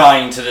not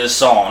dying to this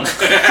song."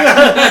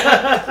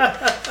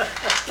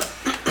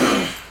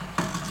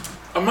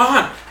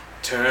 Amon,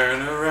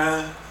 turn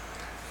around.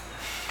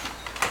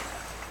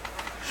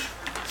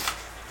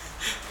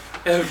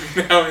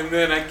 Now and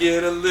then I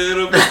get a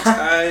little bit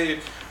tired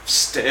of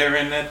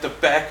staring at the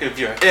back of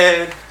your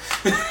head.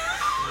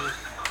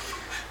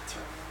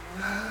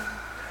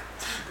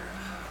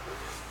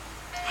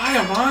 Hi,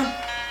 Amon.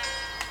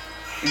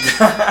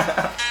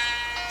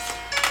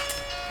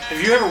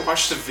 Have you ever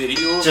watched the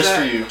video of Just that?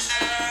 for you.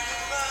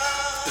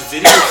 The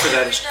video for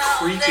that is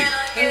creepy.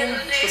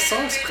 The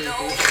song's creepy.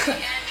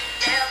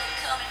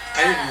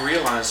 I didn't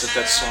realize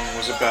that song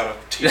was about a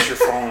teacher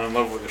falling in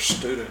love with her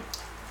student.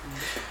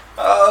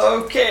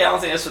 Okay, I don't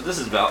think that's what this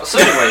is about. So,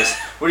 anyways,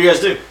 what do you guys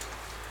do?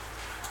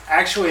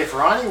 Actually, if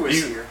Ronnie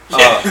was here,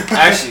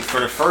 Actually, for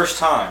the first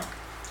time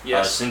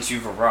Yes. since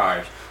you've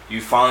arrived,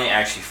 you finally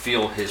actually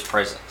feel his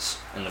presence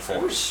in the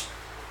force.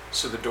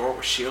 So the door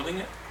was shielding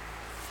it?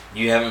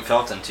 You haven't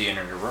felt it until you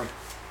enter your room.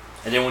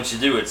 And then once you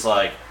do, it's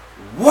like,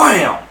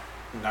 wham!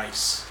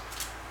 Nice.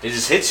 It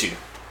just hits you.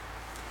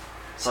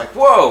 It's like,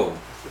 whoa!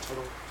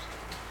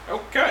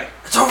 Okay.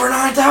 It's over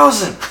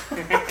 9,000!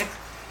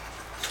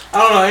 I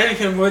don't know.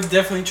 Anakin would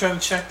definitely try to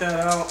check that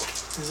out.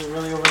 Is it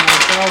really over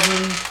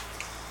 9,000?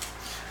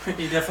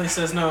 He definitely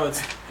says no. It's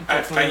I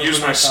definitely over use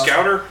my 9,000.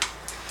 scouter.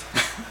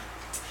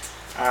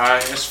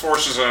 His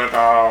force is at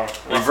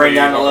You bring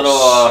down the roughly little,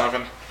 level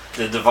 7.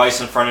 The device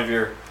in front of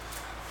your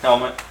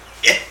helmet?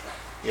 Yeah.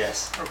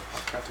 Yes. I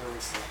forgot to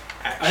release that.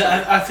 Actually,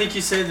 I think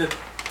you say that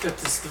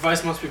this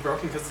device must be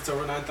broken because it's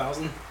over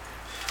 9,000.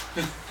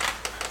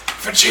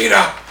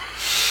 Vegeta!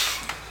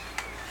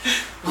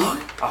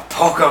 A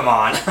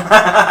Pokemon!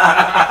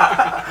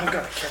 I've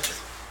got to catch it.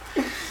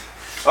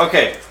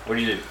 Okay, what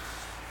do you do?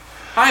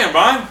 Hi,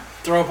 Amon.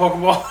 Throw a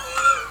Pokeball.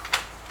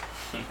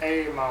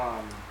 Hey,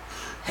 Mom.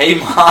 Hey,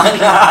 Mon!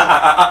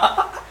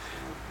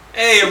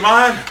 Hey,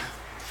 Amon.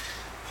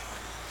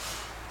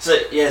 So,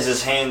 he has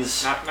his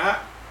hands Knock, knock.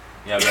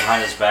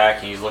 behind his back,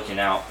 and he's looking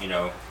out,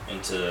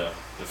 into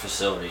the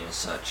facility and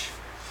such.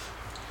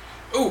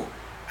 Ooh,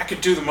 I could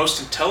do the most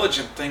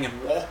intelligent thing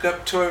and walk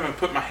up to him and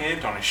put my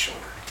hand on his shoulder.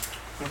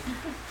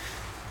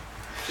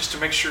 Just to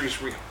make sure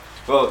he's real.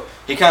 Well,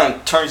 he kind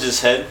of turns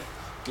his head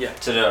Yeah.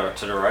 to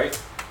the right,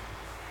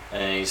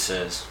 and he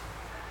says,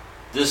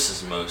 "This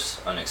is most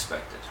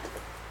unexpected."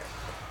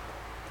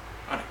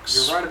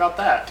 You're right about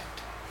that.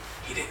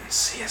 He didn't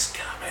see us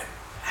coming.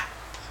 I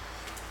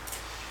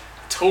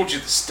told you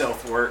the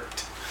stealth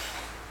worked.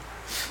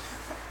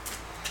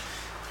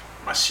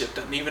 My ship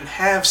doesn't even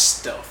have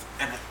stealth,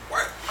 and it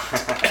worked.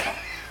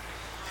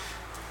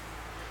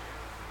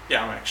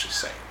 Yeah, I'm actually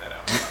saying that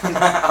out.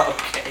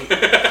 Okay.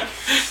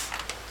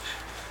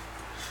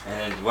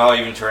 And while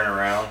even turning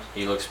around,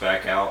 he looks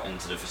back out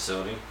into the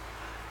facility,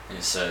 and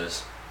he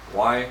says,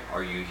 "Why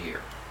are you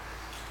here?"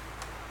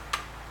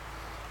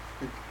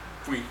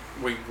 We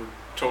were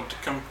told to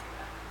come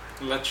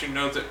let you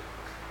know that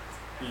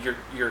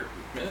you're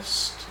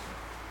missed.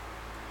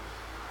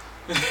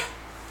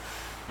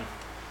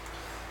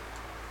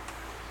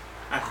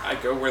 I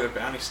go where the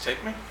bounties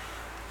take me. He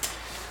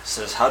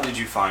says, "How did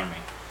you find me?"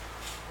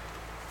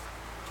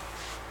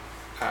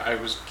 I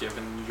was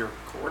given your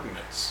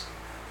coordinates.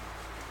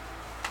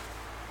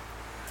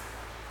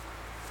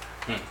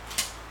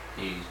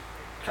 He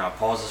kind of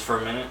pauses for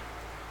a minute,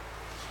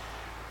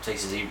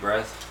 takes a deep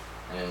breath,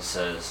 and then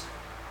says,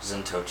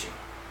 "Zentochi."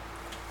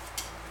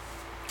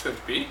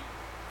 Could be.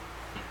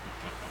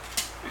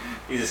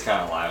 He just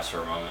kind of laughs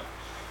for a moment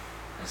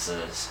and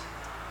says,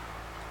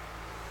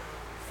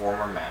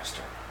 "Former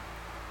master."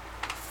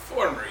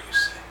 Former, you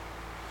say.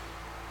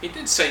 He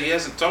did say he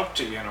hasn't talked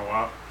to you in a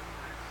while.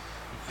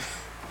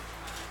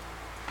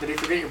 Did he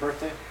forget your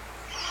birthday?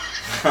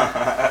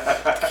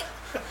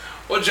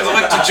 Would you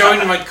like to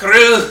join my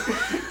crew?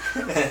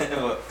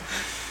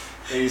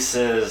 He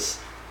says,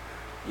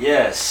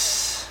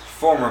 "Yes,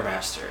 former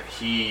master.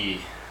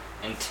 He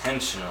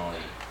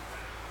intentionally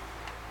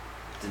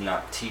did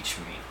not teach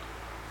me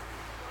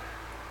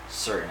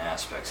certain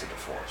aspects of the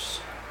Force.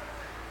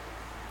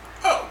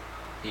 Oh,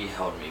 He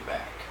held me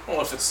back."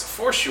 well, if it's the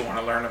Force you want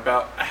to learn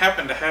about, I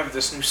happen to have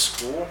this new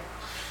school.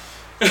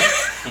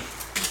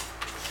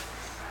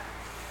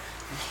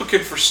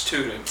 Looking for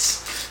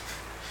students.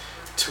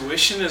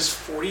 Tuition is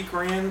 40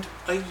 grand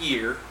a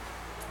year,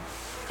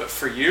 but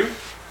for you,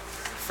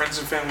 friends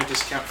and family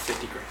discount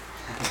 50 grand.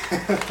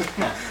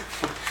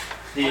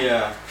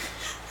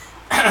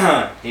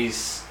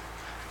 He's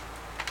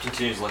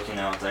continues looking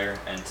out there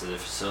into the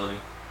facility,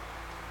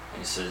 and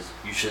he says,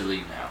 "You should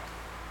leave now."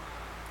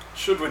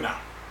 Should we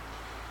not?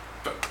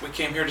 But we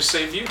came here to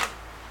save you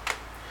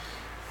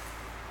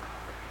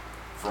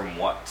From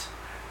what?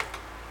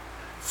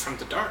 from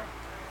the dark.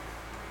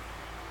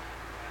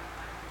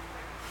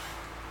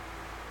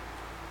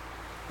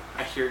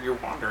 I hear you're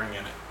wandering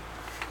in it.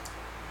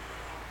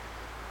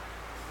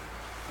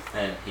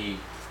 And he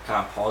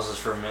kind of pauses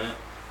for a minute.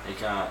 You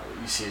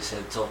see his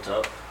head tilt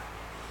up,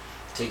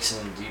 takes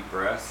in a deep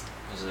breath.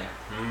 He's like,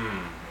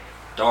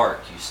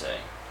 dark, you say.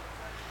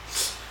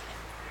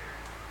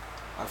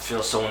 I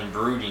feel someone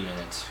brooding in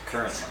it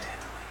currently.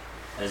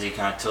 As he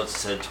kind of tilts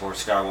his head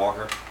towards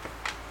Skywalker.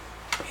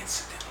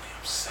 Incidentally,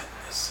 I'm setting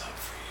this up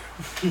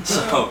for you.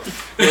 So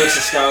he looks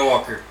at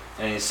Skywalker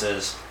and he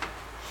says,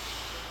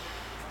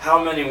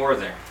 How many were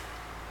there?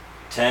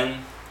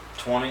 10,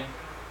 20,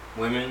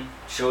 women,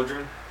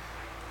 children?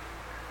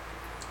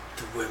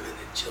 The women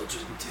and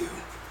children too.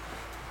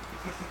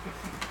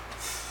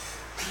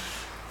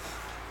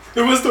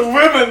 It was the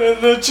women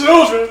and the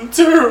children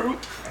too.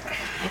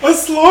 I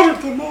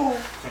slaughtered them all.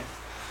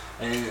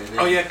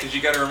 Oh yeah, because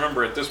you got to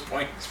remember at this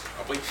point it's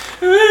probably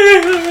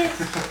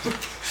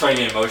Starting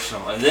to get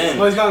emotional. And then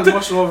Well, he's not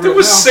emotional over there it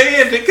was now.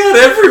 sand. It got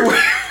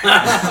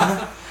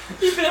everywhere.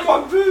 you've been in my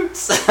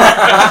boots.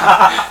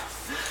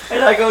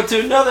 And I go to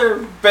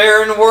another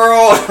barren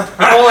world.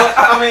 Well,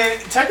 I mean,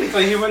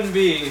 technically he wouldn't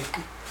be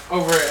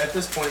over it at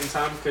this point in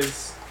time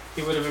because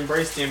he would have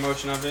embraced the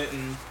emotion of it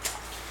and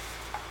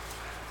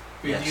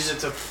we'd Yes. use it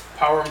to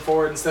power him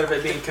forward instead of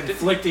it being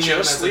conflicting him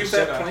Just as a leave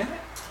that Jedi. planet.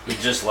 He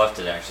just left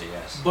it, actually,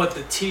 yes. But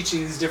the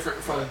teaching is different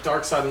from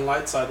dark side and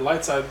light side.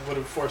 Light side would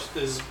have forced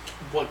is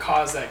what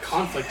caused that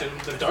conflict,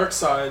 and the dark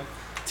side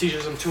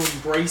teaches him to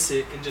embrace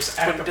it and just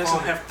But act it doesn't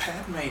upon it. have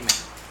Padme now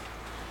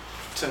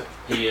to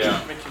He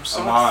make him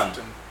soft Amon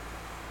and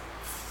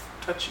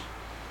touchy.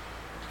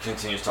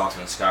 continues talking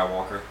to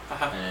Skywalker,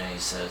 Uh-huh. and then he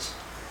says,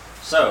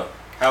 "So,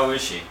 how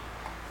is she?"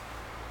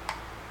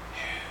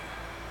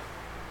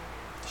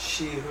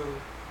 She who?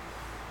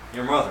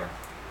 Your mother.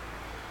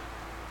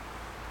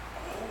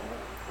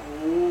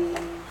 Oh,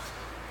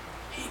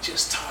 he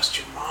just tossed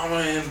your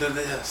mama into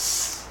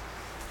this.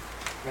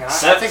 Man, I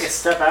Accept think it's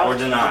step out or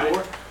deny? the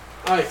door.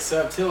 I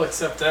accept. He'll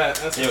accept that.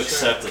 That's You for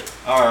sure. accept it.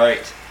 All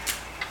right.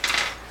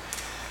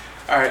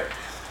 All right.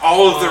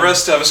 All of the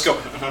rest of us go,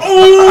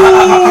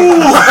 oh!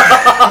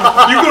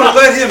 You gonna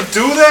let him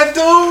do that,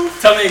 dude?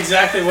 Tell me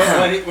exactly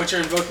what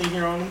you're invoking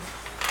here on him.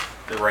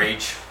 The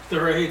rage. The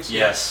rage.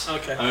 Yes.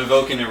 Okay. I'm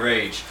invoking the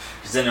rage.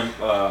 Because then,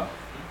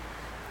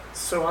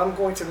 So I'm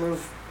going to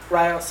move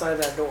right outside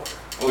that door.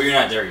 well, you're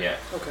not there yet.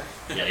 Okay.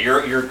 Yeah,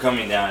 you're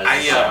coming down as I,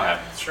 this all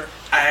happens. Sure.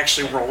 I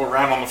actually roll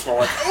around on the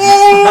floor like,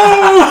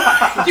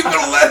 oh! You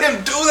gonna let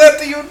him do that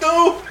to you,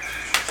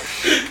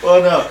 dude?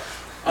 Well, no.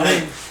 I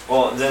mean,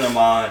 Well, then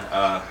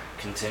Amon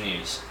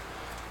continues.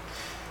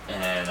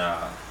 And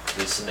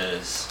this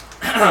is...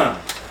 I'm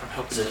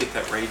helping you get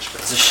that rage back.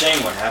 It's a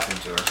shame what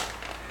happened to her.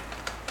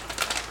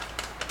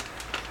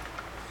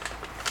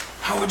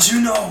 how would you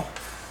know?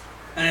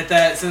 And at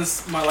that,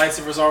 since my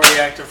lightsaber's already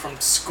active from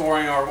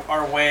scoring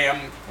our way,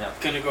 I'm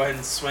Yep. gonna go ahead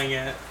and swing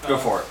it. Go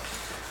for it.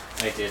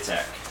 Make the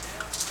attack.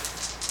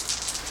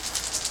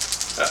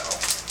 Uh-oh.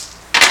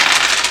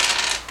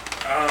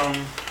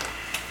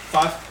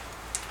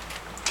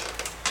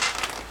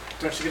 5.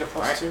 Don't you get a plus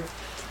Alright. 2?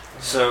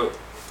 So,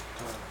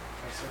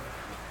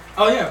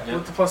 Oh yeah, Yep.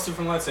 with the +2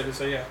 from lightsaber.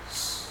 So yeah.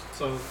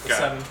 So the Got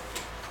 7.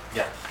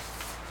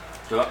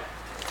 go up.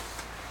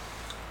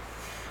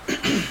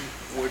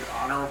 Would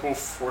Honorable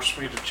force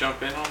me to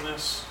jump in on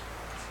this?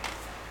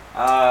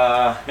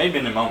 Maybe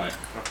in a moment.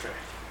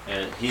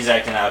 Okay. He's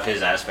acting out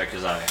his aspect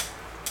because I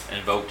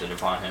invoked it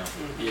upon him.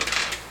 Yeah.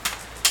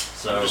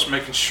 So, I'm just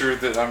making sure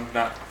that I'm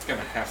not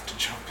gonna have to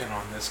jump in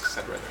on this because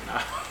I'd rather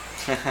not.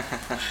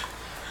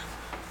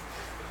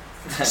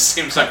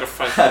 Seems like a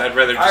fight that I'd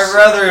rather just I'd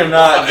rather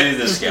not survive do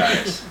this,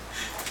 guys.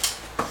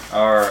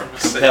 Or from a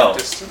safe compelled.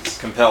 distance.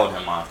 Compelled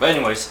him on. But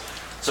anyways,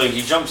 so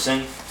he jumps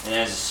in, and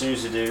as soon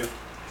as he do,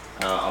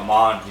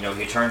 Amon,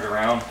 he turns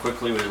around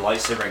quickly with his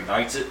lightsaber,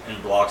 ignites it,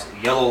 and blocks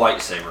a yellow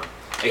lightsaber.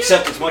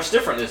 Except it's much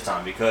different this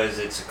time because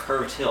it's a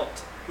curved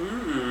hilt.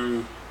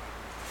 Ooh.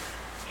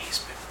 He's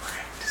been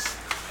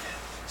practicing.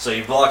 So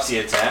he blocks the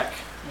attack,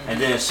 and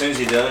then as soon as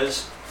he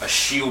does, a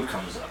shield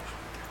comes up.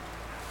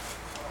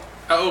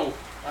 Oh,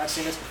 I've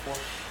seen this before.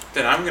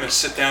 then I'm gonna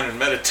sit down and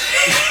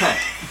meditate.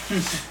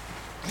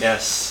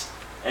 Yes.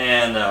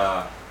 And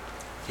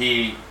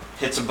he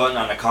hits a button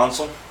on the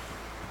console,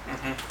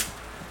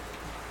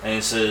 Mm-hmm. and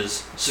it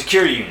says,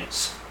 "Security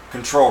units,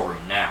 control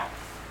room now."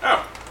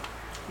 Oh,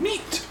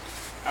 neat.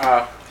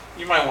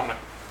 You might want to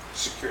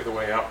secure the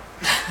way out.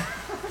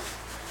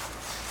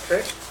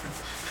 Okay.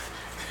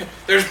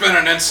 There's been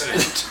an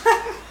incident.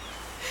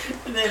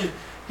 And then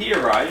he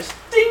arrives.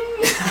 Ding!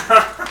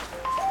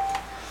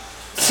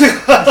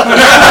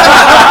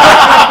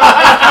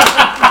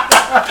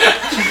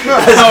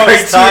 That's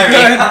great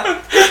timing.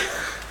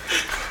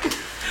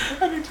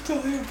 I need to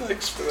tell him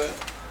thanks for that.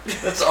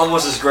 That's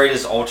almost as great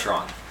as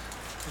Ultron.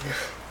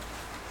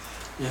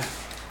 Yeah.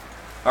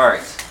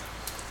 Alright.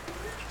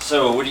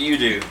 So, what do you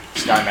do,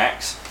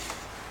 Skymax?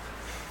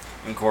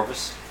 In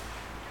Corvus?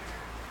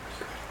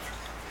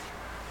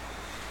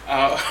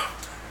 I'm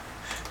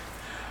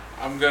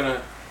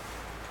gonna.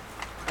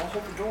 I'll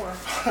hold the door.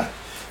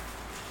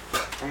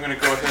 I'm gonna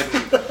go ahead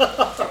and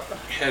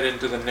head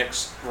into the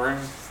next room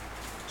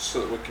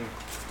so that we can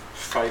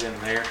fight in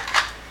there.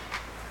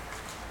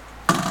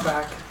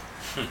 Back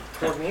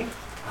toward me.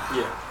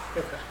 Yeah.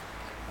 Okay.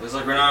 Looks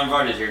like we're not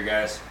invited here,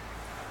 guys.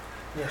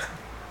 Yeah.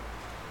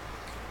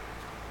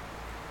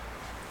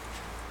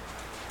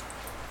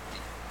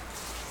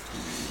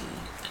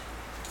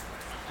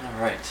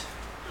 Alright.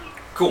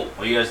 Cool.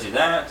 Well, you guys do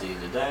that, you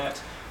did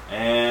that.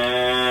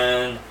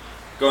 And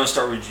Go and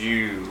start with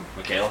you,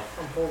 Michaela.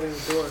 I'm holding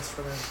the doors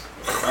for them.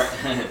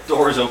 Alright,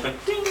 doors open.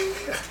 Ding.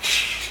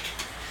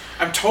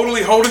 I'm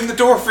totally holding the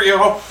door for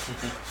y'all.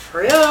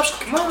 Hurry up!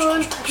 Come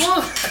on! Come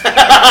on!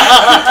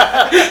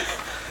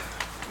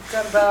 We've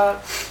got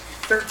about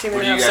 13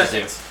 What and do a you half guys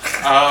do?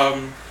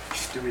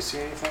 seconds. Do we see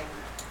anything?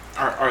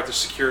 Are the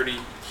security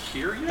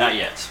here yet? Not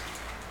yet.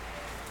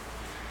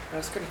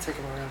 It's going to take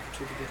him a round or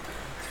two to get there.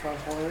 That's why I'm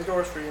holding the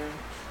doors for you.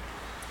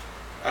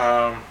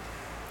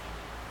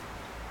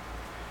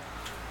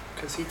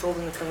 Because he told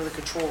me to come to the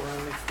control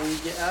room. If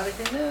we get out of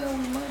here now,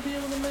 we might be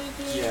able to make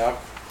it. Yeah, I'm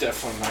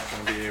definitely not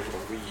going to be able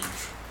to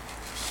leave.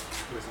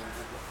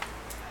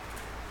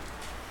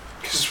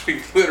 Because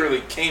we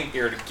literally came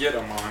here to get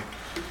him on.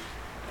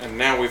 And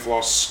now we've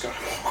lost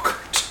Skywalker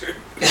too.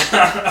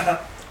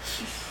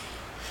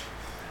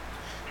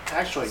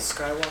 Actually,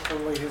 Skywalker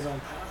will lead his own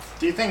path.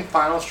 do you think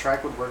Final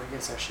Strike would work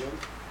against that shield?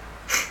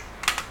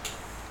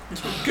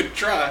 Good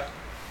try.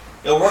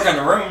 It'll work on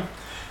the room.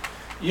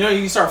 You know, you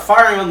can start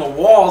firing on the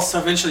walls, so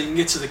eventually you can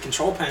get to the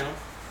control panel.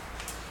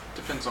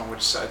 Depends on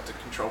which side the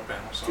control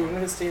panel's Do you on.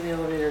 want to stay in the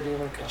elevator or do you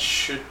want to come? It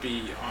should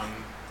be on.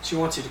 She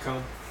wants you to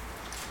come.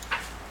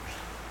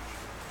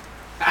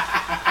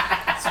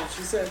 That's what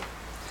she said.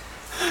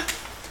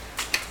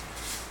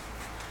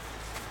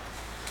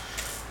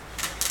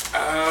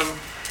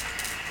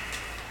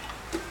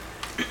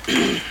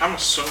 I'm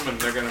assuming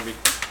they're going to be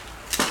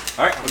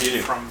Alright, what do you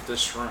do? from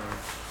this room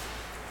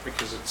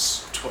because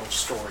it's 12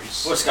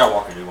 stories. What does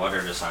Skywalker do? What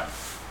are the sign?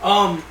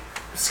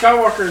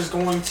 Skywalker is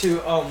going to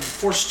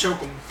force choke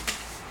him.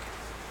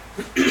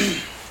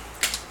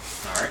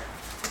 Alright.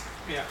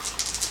 Yeah.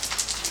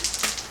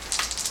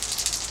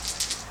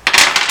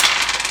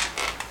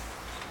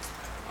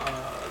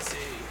 Let's see.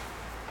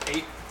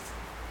 8.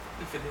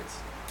 If it is.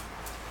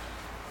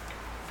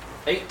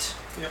 8.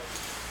 Yep.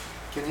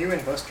 Can you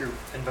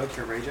invoke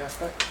your rage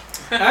aspect?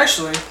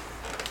 Actually,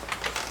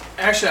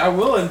 I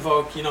will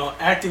invoke,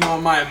 acting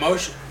on my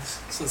emotions,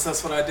 since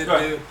that's what I did Go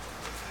ahead. do.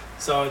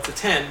 So it's a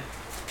 10.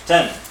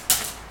 10.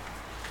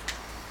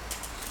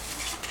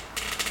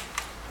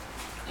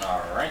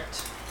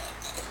 Alright.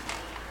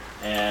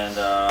 And,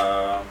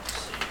 let's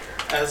see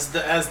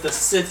here. As the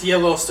Sith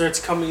yellow starts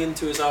coming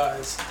into his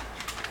eyes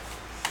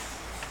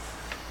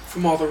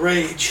from all the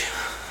rage,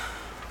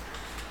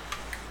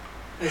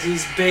 as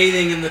he's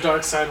bathing in the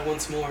dark side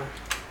once more.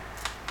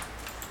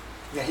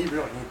 Yeah, he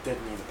really did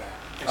need a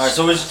bath. Alright,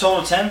 so it's a total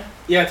of 10?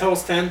 Yeah,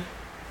 total's 10.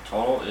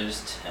 Total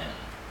is 10.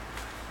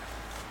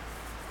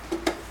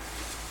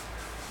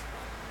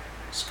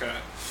 Scott.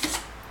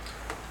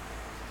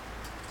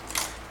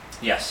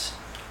 Yes.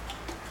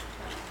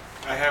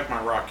 I have my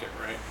rocket,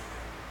 right?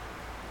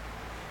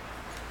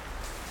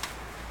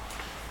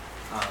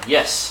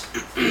 Yes.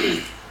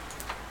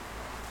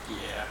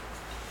 Yeah.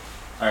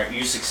 Alright,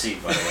 you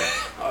succeed, by the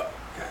way.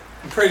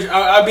 I'm pretty.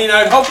 I mean,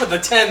 I'd hope with a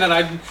 10 that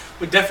I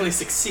would definitely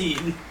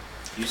succeed.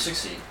 You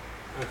succeed.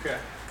 Okay.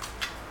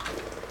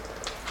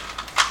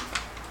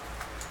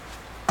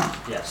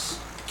 Yes.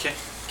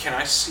 Can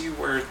I see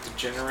where the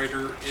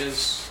generator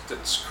is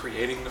that's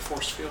creating the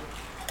force field?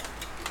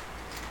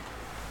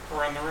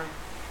 Around the room?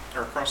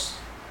 Or across?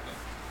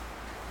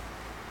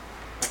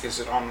 Like, is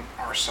it on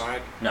our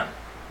side? No.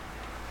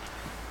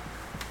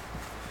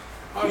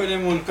 Why would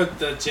anyone put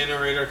the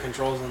generator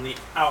controls on the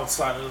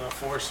outside of the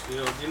force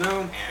field, you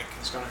know?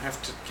 Anakin's gonna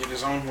have to get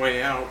his own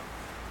way out.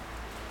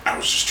 I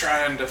was just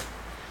trying to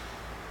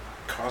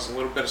cause a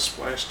little bit of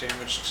splash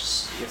damage to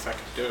see if I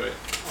could do it.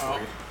 Well,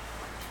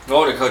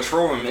 Well, the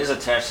control room is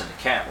attached to the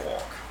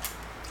catwalk.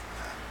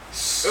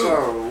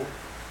 So,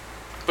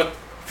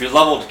 If you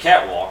level the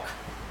catwalk,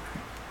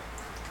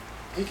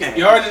 he can.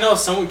 you already know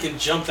someone can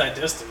jump that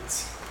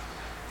distance.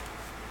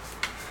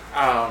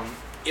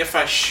 If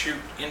I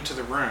shoot into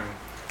the room,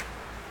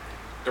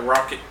 the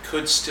rocket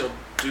could still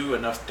do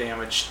enough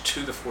damage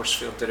to the force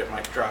field that it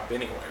might drop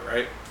anyway,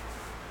 right?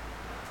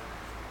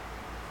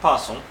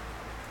 possible.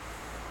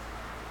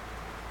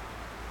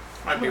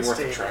 Might be I'm gonna worth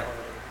a stay in try.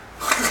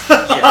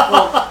 the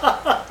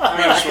elevator. I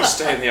might as well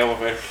stay in the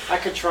elevator. I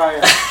could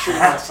try shooting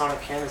my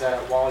sonic cannons at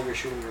it while you're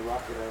shooting your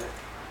rocket at it.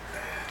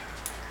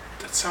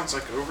 That sounds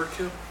like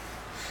overkill.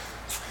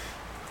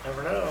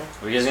 Never know.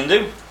 What are you guys gonna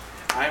do?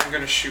 I am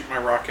going to shoot my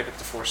rocket at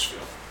the force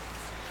field.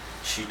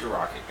 Shoot the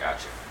rocket.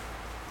 Gotcha.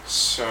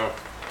 So,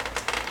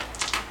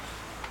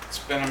 it's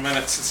been a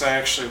minute since I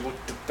actually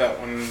looked at that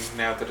one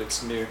now that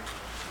it's new.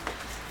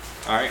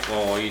 Alright,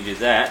 well, while you do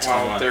that, While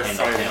I'm gonna they're hand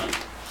off fighting.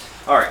 him.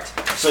 Alright,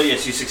 so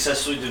yes, you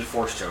successfully did a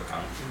force choke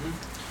on him.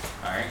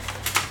 Alright.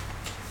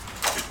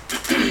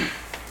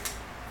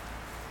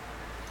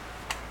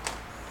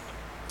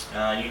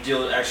 You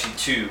deal actually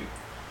 2,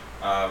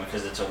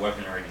 because it's a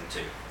weapon rating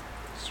 2.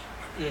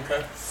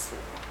 Okay.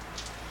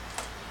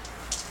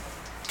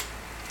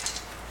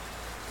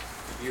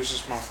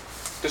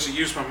 Does it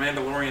use my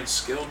Mandalorian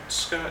skill,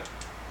 Scott?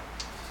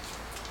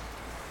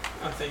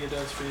 I think it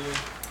does for you.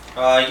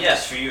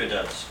 Yes, for you it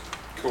does.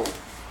 Cool.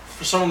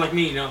 For someone like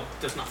me, no,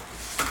 it does not.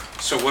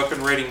 So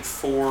weapon rating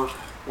 4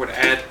 would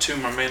add to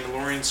my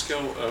Mandalorian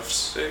skill of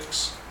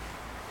 6.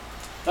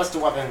 That's the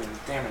weapon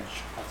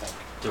damage, I think.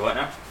 Do what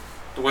now?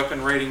 The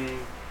weapon rating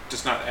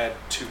does not add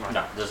to mine.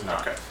 No, it does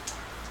not. Okay.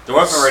 The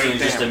weapon It's rating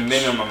is just the damage.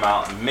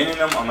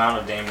 minimum amount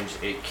of damage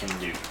it can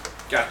do.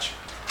 Gotcha.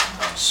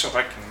 So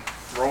I can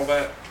roll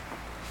that.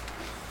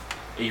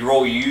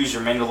 You use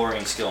your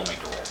Mandalorian skill and make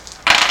the roll.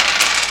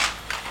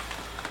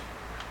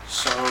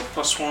 So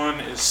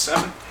 +1 is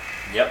 7.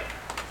 Yep.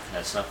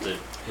 That's enough to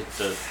hit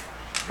the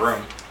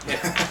broom.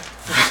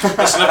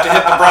 That's enough to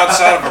hit the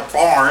broadside of a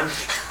barn.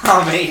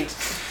 I mean,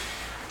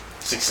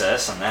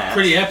 success on that.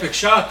 Pretty epic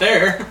shot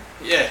there.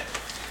 Yeah.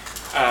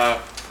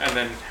 And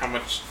then how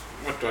much?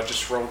 What do I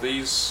just roll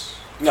these?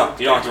 No,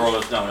 you don't have to roll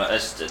those. No,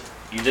 that's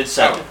you did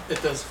 7.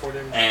 It does 4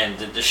 damage. And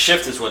the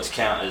shift is what's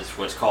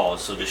called.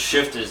 So the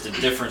shift is the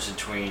difference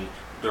between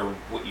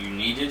what you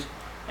needed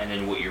and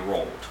then what you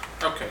rolled.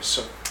 Okay,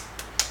 so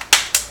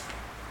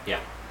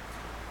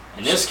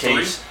In this So 3?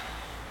 case,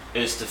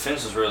 its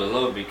defense is really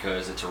low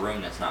because it's a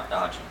room that's not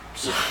dodging.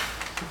 So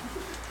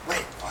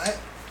Wait, what?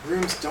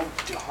 Rooms don't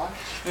dodge?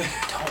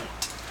 don't.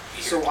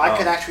 So I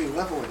could actually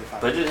level it if I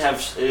But it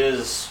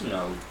is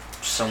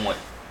somewhat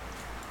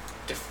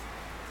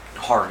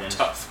hardened.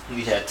 tough.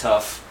 Yeah,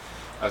 tough.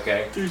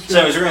 Okay.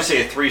 So we're gonna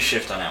say a 3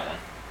 shift on that one.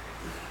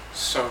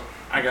 So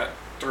I got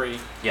 3.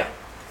 Yeah.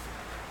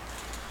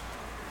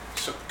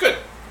 So good.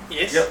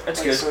 Yes. Yep, that's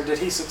Wait, good. So did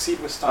he succeed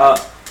with style?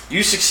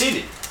 You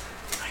succeeded.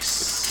 With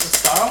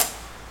style?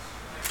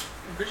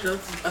 I'm pretty sure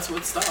that's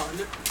what style,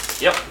 isn't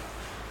it? Yep.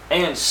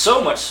 And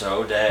so much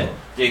so that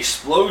the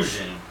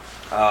explosion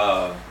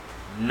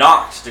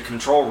knocked the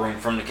control room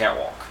from the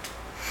catwalk.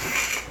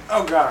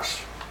 Oh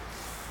gosh.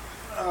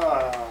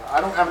 I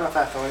don't have enough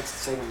athletics to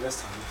save him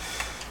this time.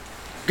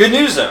 Good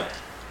news though.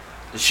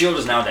 The shield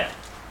is now down.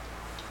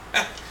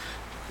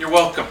 You're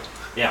welcome.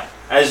 Yeah.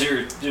 As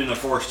you're doing the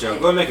force joke,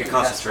 go ahead and make a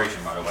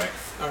concentration, by the way.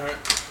 Alright.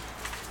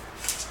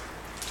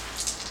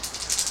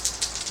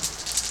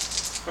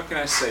 What can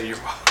I say? You're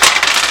welcome.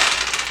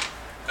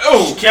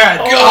 Oh God,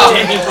 Oh,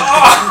 damn it.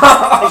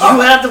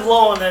 You had to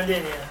blow on that,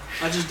 didn't you?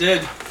 I just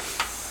did.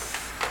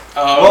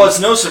 Well, it's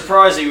no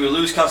surprise that you would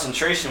lose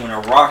concentration when a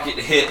rocket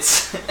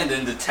hits and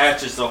then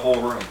detaches the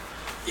whole room.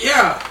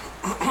 Yeah.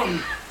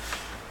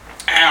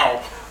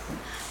 Ow.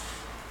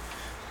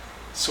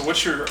 So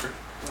what's your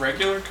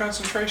regular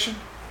concentration?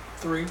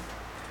 3.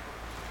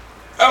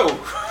 Oh.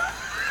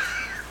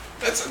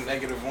 That's a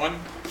 -1.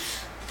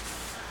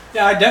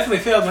 Yeah, I definitely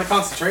failed my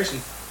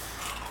concentration.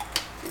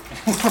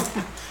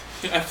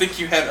 I think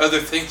you had other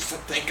things to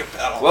think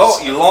about. all Well,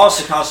 of a you sudden. lost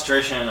the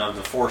concentration of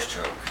the force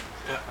choke.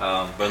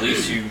 But at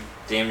least you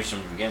damaged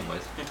him to begin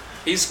with.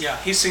 He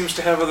seems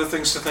to have other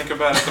things to think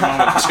about at the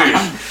moment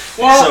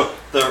too. Well, So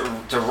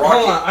the hold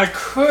rocket. on. I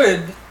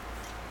could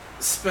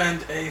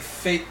spend a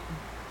fate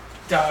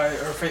die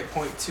or fate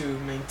point to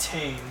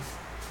maintain.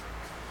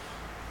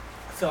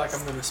 I feel like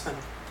I'm going to spend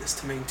this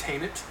to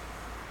maintain it.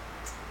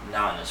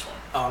 Not in this one.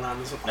 Oh, not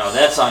this one. No,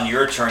 that's on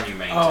your turn. You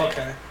maintain. Oh,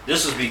 okay.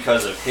 This was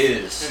because of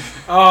his.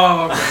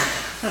 Oh, okay.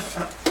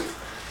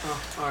 Oh,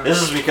 alright. This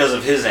is because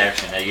of his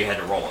action that you had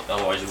to roll it.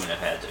 Otherwise, you wouldn't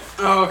have had to.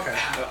 Oh, okay.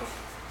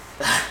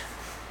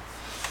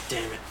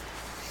 Damn it.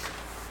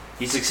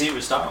 He succeeded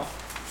with style,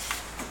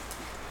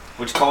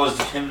 which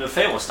caused him to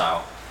fail with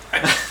style.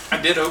 I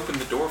did open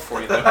the door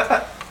for you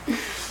though,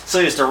 So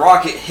as the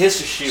rocket hits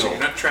the so shield, you're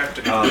not trapped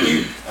in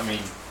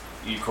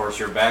you of course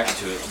you're back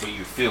to it, but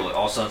you feel it.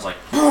 All of a sudden it's like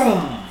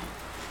boom.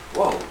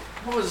 Whoa!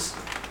 What was?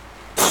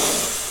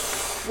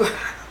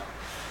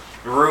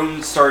 The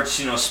room starts,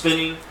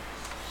 spinning,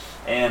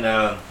 and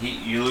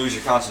you lose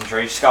your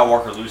concentration.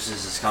 Skywalker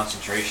loses his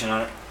concentration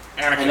on it,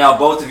 Anakin. and now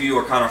both of you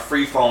are kind of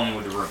free falling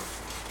with the room.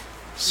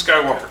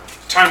 Skywalker,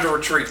 time to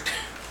retreat.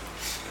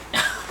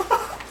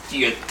 Do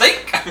you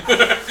think?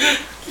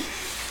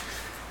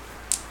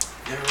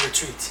 Never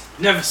retreat.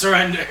 Never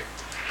surrender.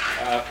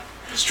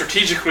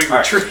 Strategically All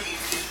right. retreat.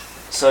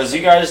 So as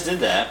you guys did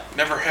that,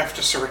 Never have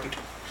to surrender.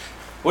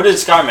 what did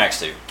Skymax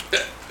do?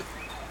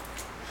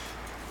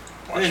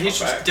 Watch Man, my he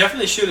should back.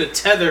 definitely shoot a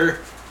tether.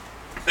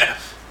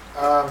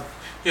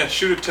 Yeah,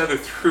 shoot a tether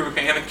through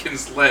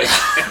Anakin's leg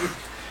and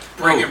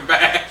bring him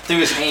back. Through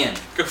his hand.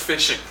 Go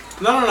fishing.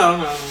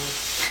 No.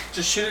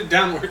 Just shoot it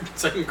downward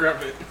so I can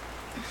grab it.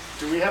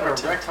 Do we have a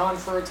retcon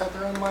for a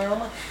tether on my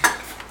armor?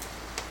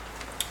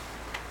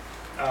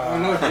 I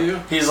don't know, do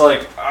you? He's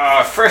like,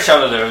 fresh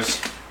out of those.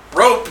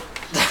 Rope.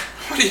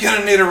 What are you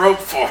gonna need a rope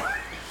for?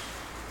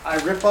 I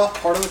rip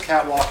off part of the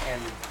catwalk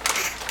and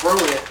throw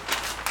it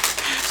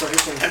so he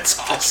can That's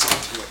awesome.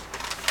 onto it.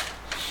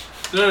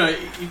 No. You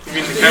mean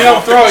the don't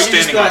catwalk throw that it. you're You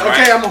just standing be like, on,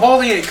 right? okay, I'm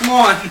holding it. Come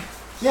on.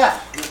 Yeah,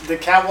 the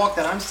catwalk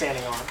that I'm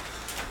standing on.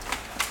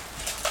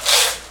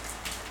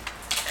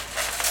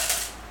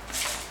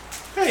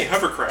 Hey,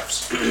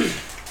 hovercrafts.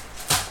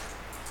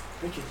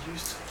 We could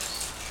use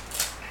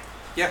those.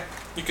 Yeah,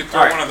 you could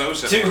throw Alright, one of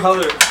those at 2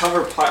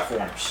 hover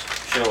platforms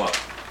show up.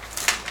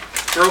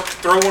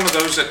 throw one of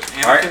those at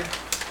Anakin. Alright.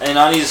 And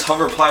on these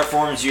hover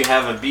platforms, you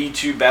have a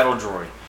B2 battle droid.